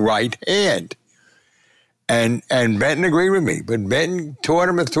got no right hand. And Benton agreed with me. But Benton taught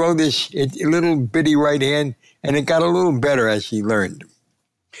him to throw this little bitty right hand, and it got a little better as he learned.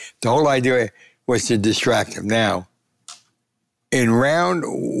 The whole idea was to distract him. Now, in round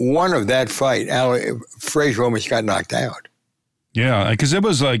 1 of that fight, Frazier almost got knocked out. Yeah, because it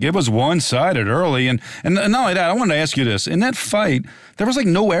was one-sided early. And not only that, I wanted to ask you this. In that fight, there was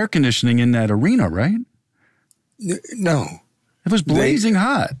no air conditioning in that arena, right? No. It was blazing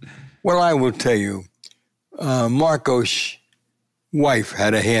hot. Well, I will tell you, Marco's wife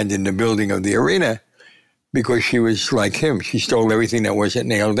had a hand in the building of the arena because she was like him. She stole everything that wasn't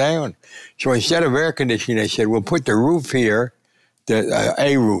nailed down. So instead of air conditioning, they said, we'll put the roof here,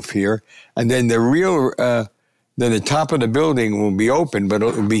 a roof here, and then then the top of the building will be open, but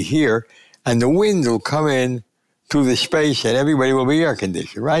it'll be here, and the wind will come in through the space, and everybody will be air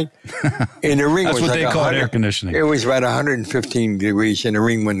conditioned, right? In the ring, that's what they call air conditioning. It was about 115 degrees in the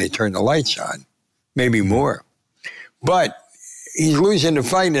ring when they turned the lights on, maybe more. But he's losing the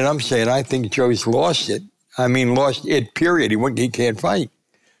fight, and I'm saying I think Joe's lost it. Lost it, period. He can't fight.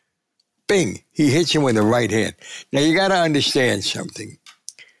 Bing, he hits him with the right hand. Now, you got to understand something.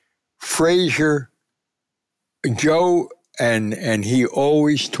 Frazier, Joe and he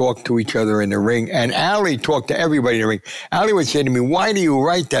always talked to each other in the ring, and Ali talked to everybody in the ring. Ali would say to me, why do you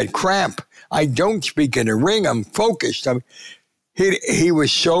write that crap? I don't speak in the ring. I'm focused. He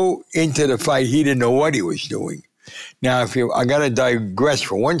was so into the fight, he didn't know what he was doing. Now, I got to digress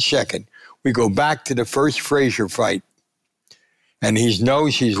for 1 second. We go back to the first Frazier fight, and he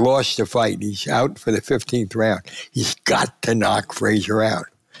knows he's lost the fight. He's out for the 15th round. He's got to knock Frazier out.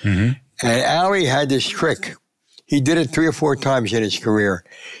 Mm-hmm. And Ali had this trick. He did it 3 or 4 times in his career.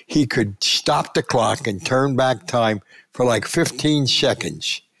 He could stop the clock and turn back time for like 15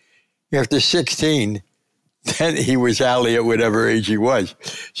 seconds. After 16, then he was Ali at whatever age he was.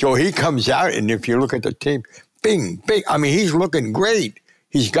 So he comes out, and if you look at the tape, bing, bing. He's looking great.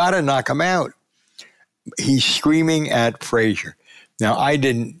 He's got to knock him out. He's screaming at Frazier. Now, I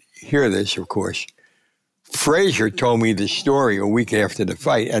didn't hear this, of course. Frazier told me the story a week after the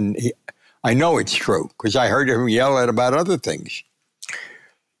fight, and I know it's true because I heard him yell about other things.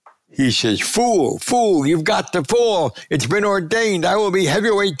 he says, fool, you've got to fall. It's been ordained. I will be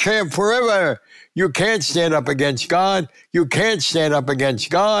heavyweight champ forever. You can't stand up against God. You can't stand up against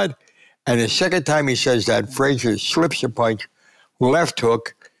God. And the second time he says that, Frazier slips a punch, left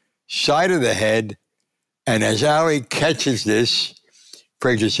hook, side of the head. And as Ali catches this,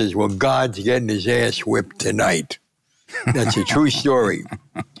 Frazier says, well, God's getting his ass whipped tonight. That's a true story.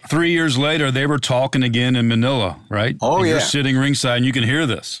 3 years later, they were talking again in Manila, right? Oh, and yeah. You're sitting ringside and you can hear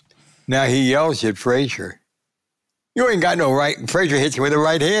this. Now he yells at Frazier. You ain't got no right. Frazier hits him with the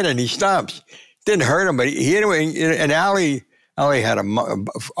right hand and he stops. Didn't hurt him, but he anyway. And Ali had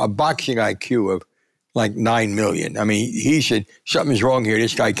a boxing IQ of like 9 million. I mean, he said, something's wrong here.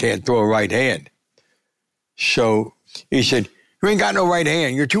 This guy can't throw a right hand. So he said, you ain't got no right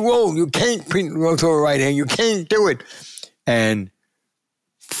hand. You're too old. You can't throw a right hand. You can't do it. And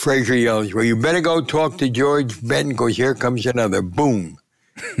Frazier yells, well, you better go talk to George Benton because here comes another. Boom.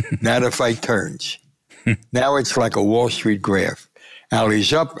 Now the fight turns. Now it's like a Wall Street graph.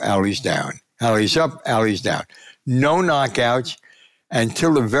 Ali's up, Ali's down. Ali's up, Ali's down. No knockouts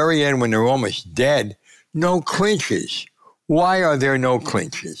until the very end when they're almost dead. No clinches. Why are there no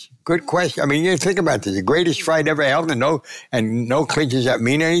clinches? Good question. I mean, you think about this. The greatest fight ever held and no clinches that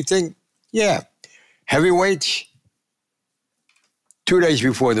mean anything? Yeah. Heavyweights, 2 days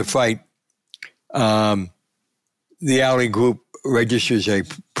before the fight, the Ali group registers a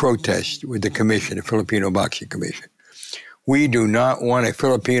protest with the commission, the Filipino Boxing Commission. We do not want a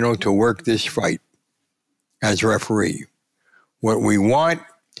Filipino to work this fight as referee. What we want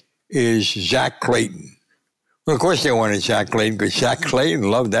is Zach Clayton. Well, of course they wanted Zach Clayton because Zach Clayton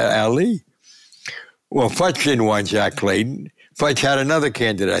loved that Ali. Well, Futch didn't want Zach Clayton. Futch had another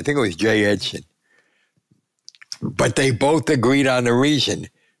candidate. I think it was Jay Edson. But they both agreed on the reason.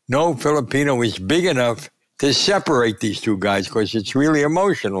 No Filipino is big enough to separate these two guys because it's really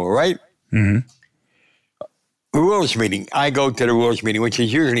emotional, right? Mm-hmm. Rules meeting. I go to the rules meeting, which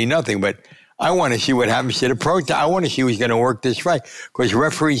is usually nothing, but I want to see what happens to the protest. I want to see who's going to work this fight because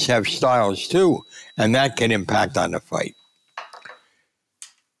referees have styles too, and that can impact on the fight.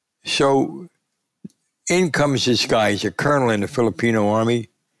 So in comes this guy. He's a colonel in the Filipino army,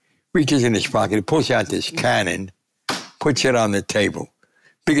 reaches in his pocket, he pulls out this cannon, puts it on the table.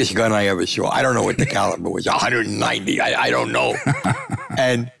 Biggest gun I ever saw. I don't know what the caliber was, 190. I don't know.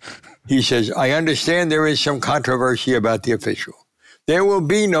 And he says, I understand there is some controversy about the official. There will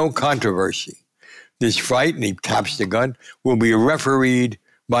be no controversy. This fight, and he taps the gun, will be refereed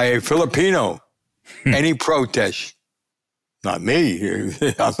by a Filipino. Any protest? Not me.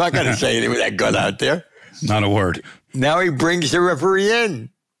 I'm not going to say anything with that gun out there. Not a word. Now he brings the referee in.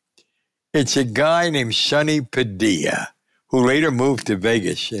 It's a guy named Sonny Padilla, who later moved to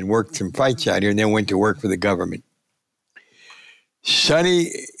Vegas and worked some fights out here and then went to work for the government.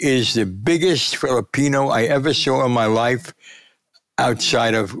 Sonny is the biggest Filipino I ever saw in my life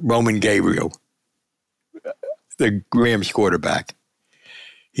outside of Roman Gabriel, the Rams quarterback.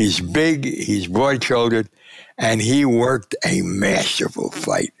 He's big, he's broad-shouldered, and he worked a masterful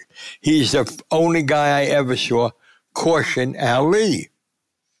fight. He's the only guy I ever saw caution Ali.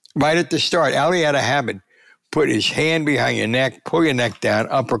 Right at the start, Ali had a habit. Put his hand behind your neck, pull your neck down,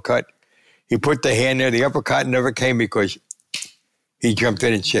 uppercut. He put the hand there. The uppercut never came because he jumped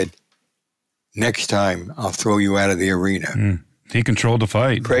in and said, next time, I'll throw you out of the arena. He controlled the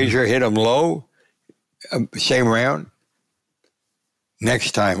fight. Frazier hit him low, same round.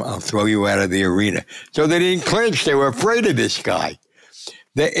 Next time, I'll throw you out of the arena. So they didn't clinch. They were afraid of this guy.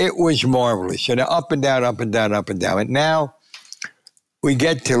 It was marvelous. And up and down, up and down, up and down. And now we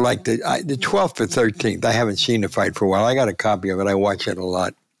get to like the 12th or 13th. I haven't seen the fight for a while. I got a copy of it. I watch it a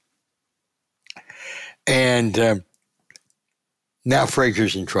lot. And now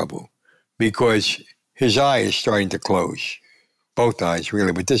Frazier's in trouble because his eye is starting to close. Both eyes,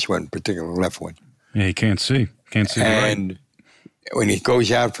 really, but this one, particularly the left one. Yeah, he can't see. Can't see. And when he goes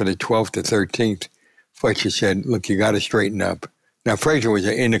out for the 12th to 13th, Fletcher said, look, you got to straighten up. Now, Frazier was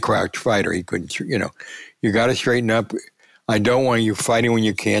an in-the-crouch fighter. He couldn't, you got to straighten up. I don't want you fighting when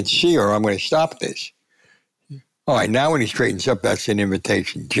you can't see or I'm going to stop this. All right, now when he straightens up, that's an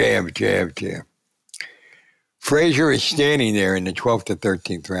invitation. Jab, jab, jab. Frazier is standing there in the 12th to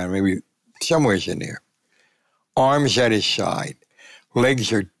 13th round, maybe somewhere's in there. Arms at his side.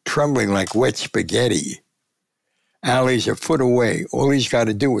 Legs are trembling like wet spaghetti. Ali's a foot away. All he's got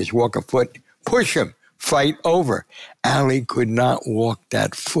to do is walk a foot, push him, fight over. Ali could not walk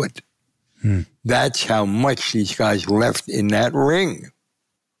that foot. That's how much these guys left in that ring.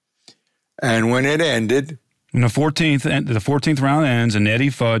 And when it ended... When the 14th round ends and Eddie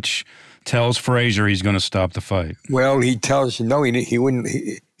Futch tells Frazier he's going to stop the fight. Well, he tells him, no, he wouldn't.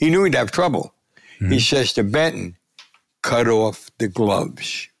 He He knew he'd have trouble. He says to Benton, cut off the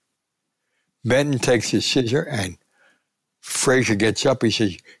gloves. Benton takes his scissor and Frazier gets up. He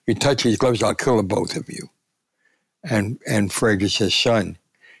says, you touch his gloves, I'll kill the both of you. And Frazier says, son,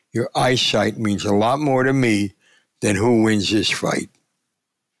 your eyesight means a lot more to me than who wins this fight.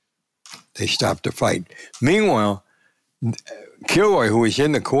 They stopped the fight. Meanwhile, Kilroy, who was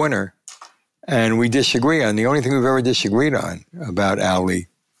in the corner, and we disagree on the only thing we've ever disagreed on about Ali.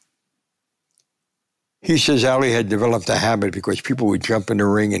 He says Ali had developed a habit because people would jump in the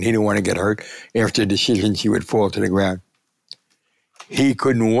ring and he didn't want to get hurt. After decisions, he would fall to the ground. He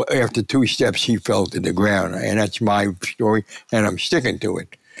couldn't, after 2 steps, he fell to the ground. And that's my story, and I'm sticking to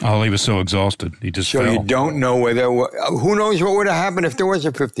it. Ali was so exhausted. He just fell. So you don't know whether, who knows what would have happened if there was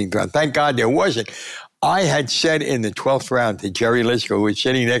a 15th round. Thank God there wasn't. I had said in the 12th round to Jerry Lisco, who was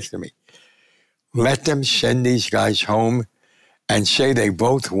sitting next to me, let them send these guys home and say they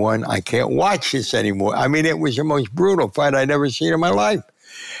both won. I can't watch this anymore. I mean, it was the most brutal fight I'd ever seen in my life.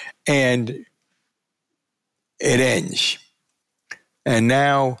 And it ends. And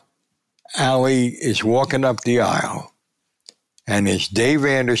now Ali is walking up the aisle. And it's Dave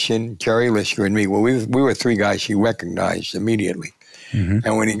Anderson, Jerry Lisco, and me. Well, we were 3 guys he recognized immediately. Mm-hmm.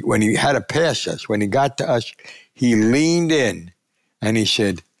 And when he had to pass us, when he got to us, he leaned in and he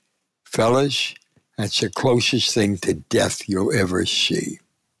said, fellas, that's the closest thing to death you'll ever see.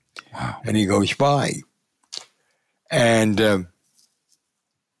 Wow. And he goes by. And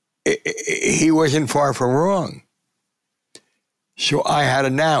he wasn't far from wrong. So I had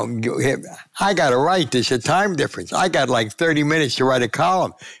to now, I got to write. There's a time difference. I got like 30 minutes to write a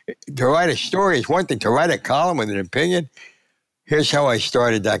column. To write a story is one thing. To write a column with an opinion, here's how I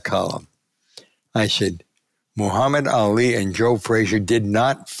started that column. I said, Muhammad Ali and Joe Frazier did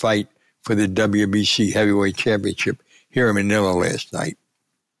not fight for the WBC Heavyweight Championship here in Manila last night.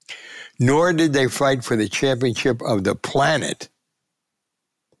 Nor did they fight for the championship of the planet.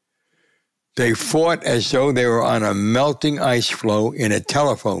 They fought as though they were on a melting ice floe in a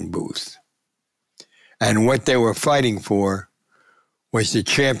telephone booth. And what they were fighting for was the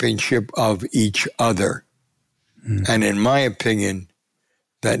championship of each other. Mm. And in my opinion,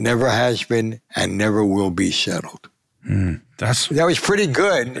 that never has been and never will be settled. Mm. That was pretty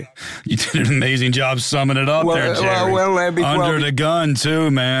good. You did an amazing job summing it up there, Jerry. Under the gun, too,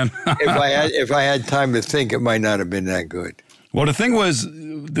 man. if I had time to think, it might not have been that good. Well, the thing was,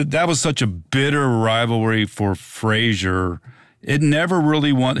 that was such a bitter rivalry for Frazier. It never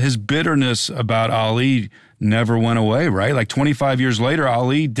really his bitterness about Ali never went away, right? Like 25 years later,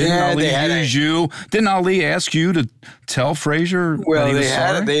 Didn't Ali ask you to tell Frazier that he was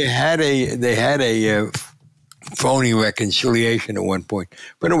sorry? They had a phony reconciliation at one point,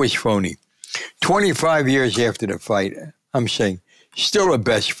 but it was phony. 25 years after the fight, I'm saying, still the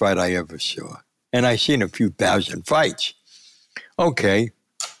best fight I ever saw. And I've seen a few thousand fights. Okay,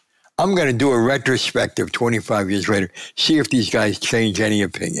 I'm going to do a retrospective 25 years later, see if these guys change any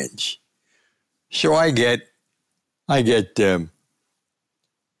opinions. So I get Sonny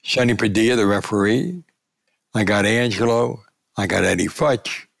Padilla, the referee. I got Angelo. I got Eddie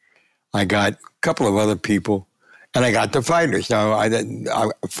Futch. I got a couple of other people. And I got the fighters. Now,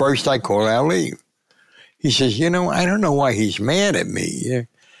 first I call Ali. He says, I don't know why he's mad at me.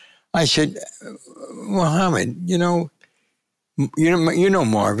 I said, Muhammad, you know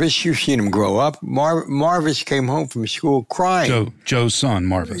Marvis. You've seen him grow up. Marvis came home from school crying. Joe's son,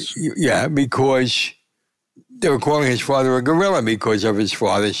 Marvis. Yeah, because they were calling his father a gorilla because of his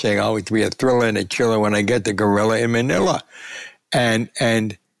father saying, "Oh, it'll be a thriller and a chiller when I get the gorilla in Manila," and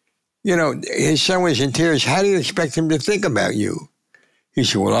his son was in tears. How do you expect him to think about you? He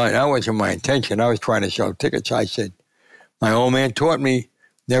said, "Well, that wasn't my intention. I was trying to sell tickets." I said, "My old man taught me."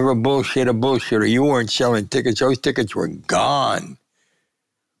 Never bullshit a bullshitter. You weren't selling tickets. Those tickets were gone.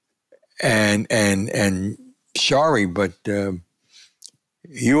 And sorry, but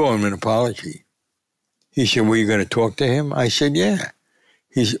you owe him an apology. He said, were you going to talk to him? I said, yeah.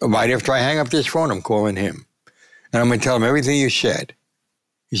 He's right after I hang up this phone, I'm calling him. And I'm going to tell him everything you said.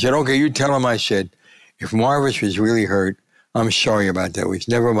 He said, okay, you tell him I said, if Marvis was really hurt, I'm sorry about that. It was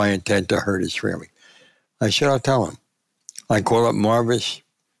never my intent to hurt his family. I said, I'll tell him. I call up Marvis.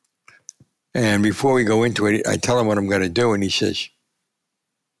 And before we go into it, I tell him what I'm going to do. And he says,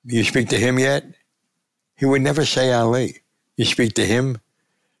 you speak to him yet? He would never say Ali. You speak to him?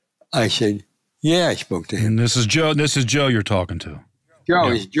 I said, yeah, I spoke to him. And this is Joe you're talking to. Joe,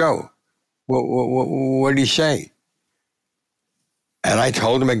 yeah. It's Joe. What did he say? And I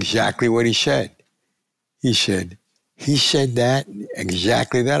told him exactly what he said. He said that,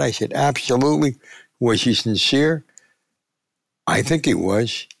 exactly that. I said, absolutely. Was he sincere? I think he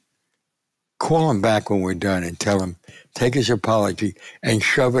was. Call him back when we're done and tell him, take his apology and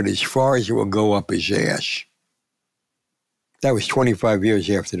shove it as far as it will go up his ass. That was 25 years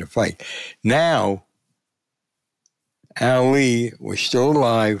after the fight. Now, Ali was still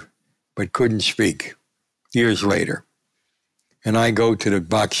alive, but couldn't speak years later. And I go to the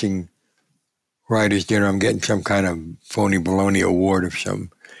boxing writers' dinner. I'm getting some kind of phony baloney award of some.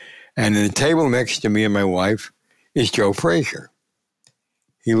 And at the table next to me and my wife is Joe Frazier.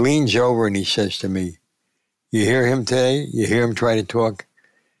 He leans over and he says to me, you hear him today? You hear him try to talk?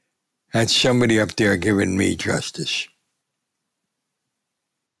 That's somebody up there giving me justice.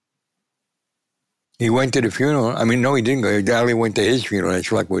 He went to the funeral. I mean, no, he didn't go. Ali went to his funeral.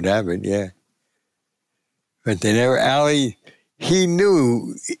 That's luck would have it, yeah. But they never, Ali, he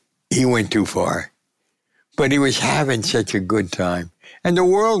knew he went too far. But he was having such a good time. And the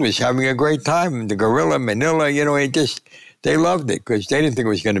world was having a great time. The Gorilla, Manila, they loved it because they didn't think it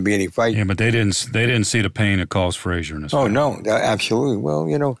was going to be any fight. Yeah, but they didn't see the pain it caused Frazier in his Oh, fight. no, absolutely.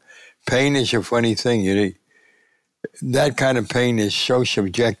 Well, pain is a funny thing. That kind of pain is so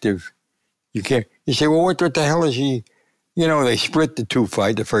subjective. You can't. You say, well, what the hell is he? They split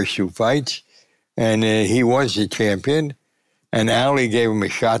the first two fights, and he was the champion, and Ali gave him a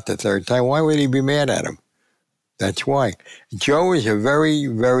shot the third time. Why would he be mad at him? That's why. Joe is a very,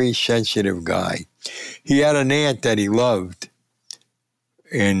 very sensitive guy. He had an aunt that he loved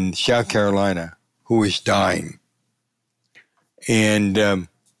in South Carolina who was dying. And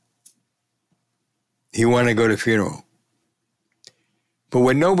he wanted to go to the funeral. But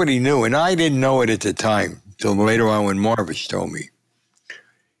what nobody knew, and I didn't know it at the time, till later on when Marvis told me,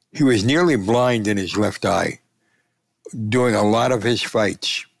 he was nearly blind in his left eye doing a lot of his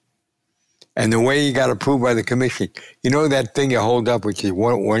fights. And the way he got approved by the commission, that thing you hold up, which is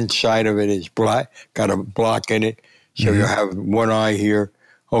one side of it is black, got a block in it, so you have one eye here.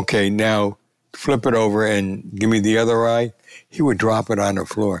 Okay, now flip it over and give me the other eye. He would drop it on the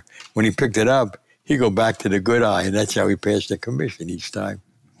floor. When he picked it up, he'd go back to the good eye, and that's how he passed the commission each time.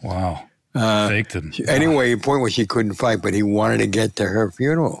 Wow. Faked him. Anyway, the point was he couldn't fight, but he wanted to get to her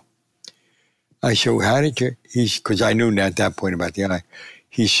funeral. I said, well, how did you? Because I knew at that point about the eye.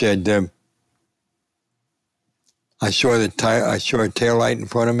 He said, I saw a taillight in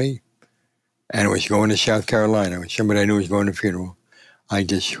front of me, and it was going to South Carolina. Somebody I knew was going to the funeral. I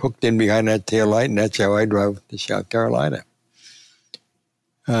just hooked in behind that taillight, and that's how I drove to South Carolina.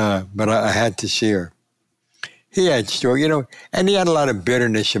 But I had to see her. He had story, and he had a lot of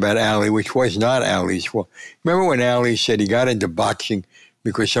bitterness about Ali, which was not Ali's fault. Remember when Ali said he got into boxing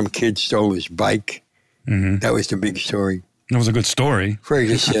because some kid stole his bike? Mm-hmm. That was the big story. That was a good story.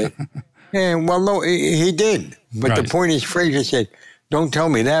 Frazier said, yeah, well, no, he did. But right. The point is, Frazier said, don't tell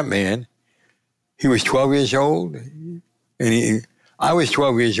me that, man. He was 12 years old, and I was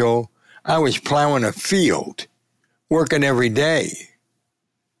 12 years old. I was plowing a field, working every day.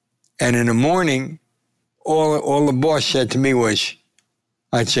 And in the morning, all the boss said to me was,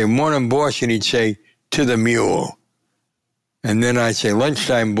 I'd say, morning, boss, and he'd say, to the mule. And then I'd say,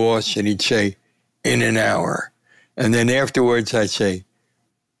 lunchtime, boss, and he'd say, in an hour. And then afterwards, I'd say,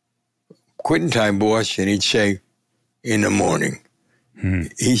 quitting time, boss, and he'd say, in the morning.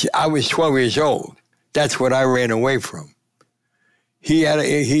 I was 12 years old. That's what I ran away from. He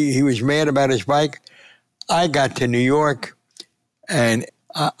was mad about his bike. I got to New York, and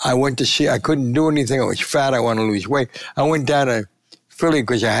I went to see, I couldn't do anything. I was fat. I wanted to lose weight. I went down to Philly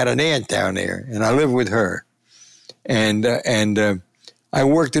because I had an aunt down there, and I lived with her. And I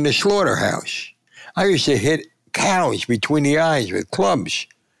worked in a slaughterhouse. I used to hit cows between the eyes with clubs,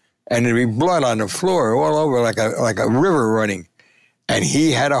 and there'd be blood on the floor all over like a river running. And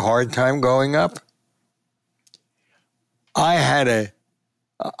he had a hard time going up. I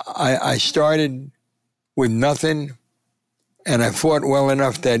started with nothing, and I fought well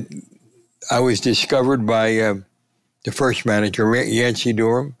enough that I was discovered by the first manager, Yancey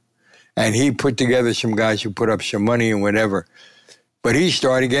Durham, and he put together some guys who put up some money and whatever. But he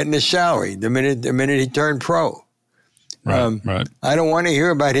started getting his salary the minute he turned pro. Right. I don't want to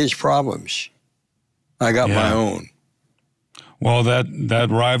hear about his problems. I got my own. Well, that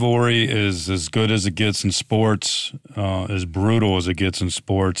rivalry is as good as it gets in sports, as brutal as it gets in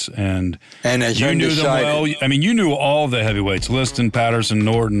sports, and as you knew them well. I mean, you knew all the heavyweights: Liston, Patterson,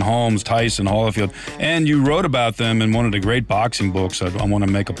 Norton, Holmes, Tyson, Holyfield, and you wrote about them in one of the great boxing books. I want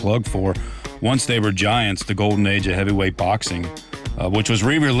to make a plug for. Once They Were Giants: The Golden Age of Heavyweight Boxing, which was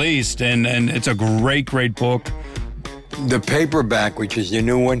re-released, and it's a great book. The paperback, which is the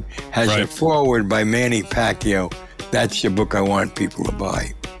new one, has a foreword by Manny Pacquiao. That's the book I want people to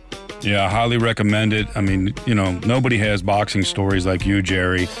buy. Yeah, I highly recommend it. I mean, nobody has boxing stories like you,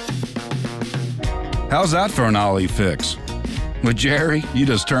 Jerry. How's that for an Ollie fix? With Jerry, you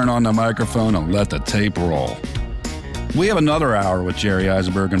just turn on the microphone and let the tape roll. We have another hour with Jerry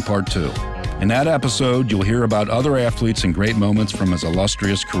Izenberg in part 2. In that episode, you'll hear about other athletes and great moments from his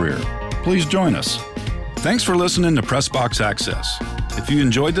illustrious career. Please join us. Thanks for listening to Pressbox Access. If you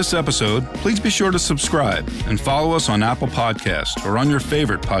enjoyed this episode, please be sure to subscribe and follow us on Apple Podcasts or on your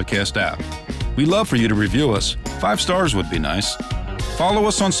favorite podcast app. We'd love for you to review us. 5 stars would be nice. Follow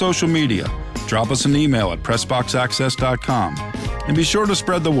us on social media. Drop us an email at PressboxAccess.com. And be sure to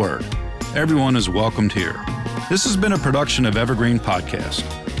spread the word. Everyone is welcomed here. This has been a production of Evergreen Podcast.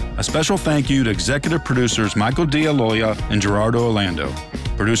 A special thank you to executive producers Michael D'Aloia and Gerardo Orlando,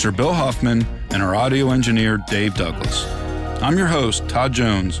 producer Bill Huffman, and our audio engineer Dave Douglas. I'm your host, Todd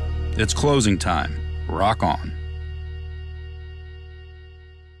Jones. It's closing time. Rock on.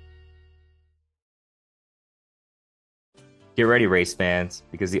 Get ready, race fans,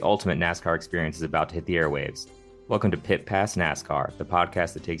 because the ultimate NASCAR experience is about to hit the airwaves. Welcome to Pit Pass NASCAR, the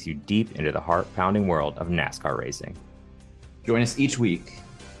podcast that takes you deep into the heart-pounding world of NASCAR racing. Join us each week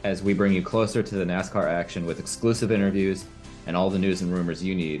as we bring you closer to the NASCAR action with exclusive interviews and all the news and rumors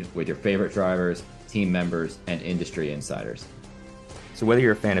you need with your favorite drivers, team members, and industry insiders. So whether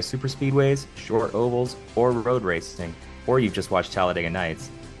you're a fan of super speedways, short ovals, or road racing, or you've just watched Talladega Nights,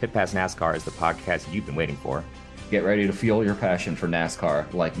 Pit Pass NASCAR is the podcast you've been waiting for. Get ready to fuel your passion for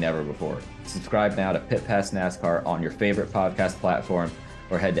NASCAR like never before. Subscribe now to Pit Pass NASCAR on your favorite podcast platform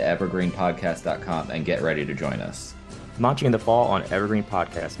or head to evergreenpodcast.com and get ready to join us. Launching in the fall on Evergreen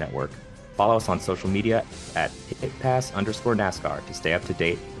Podcast Network. Follow us on social media at PitPass_NASCAR to stay up to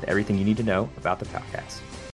date with everything you need to know about the podcast.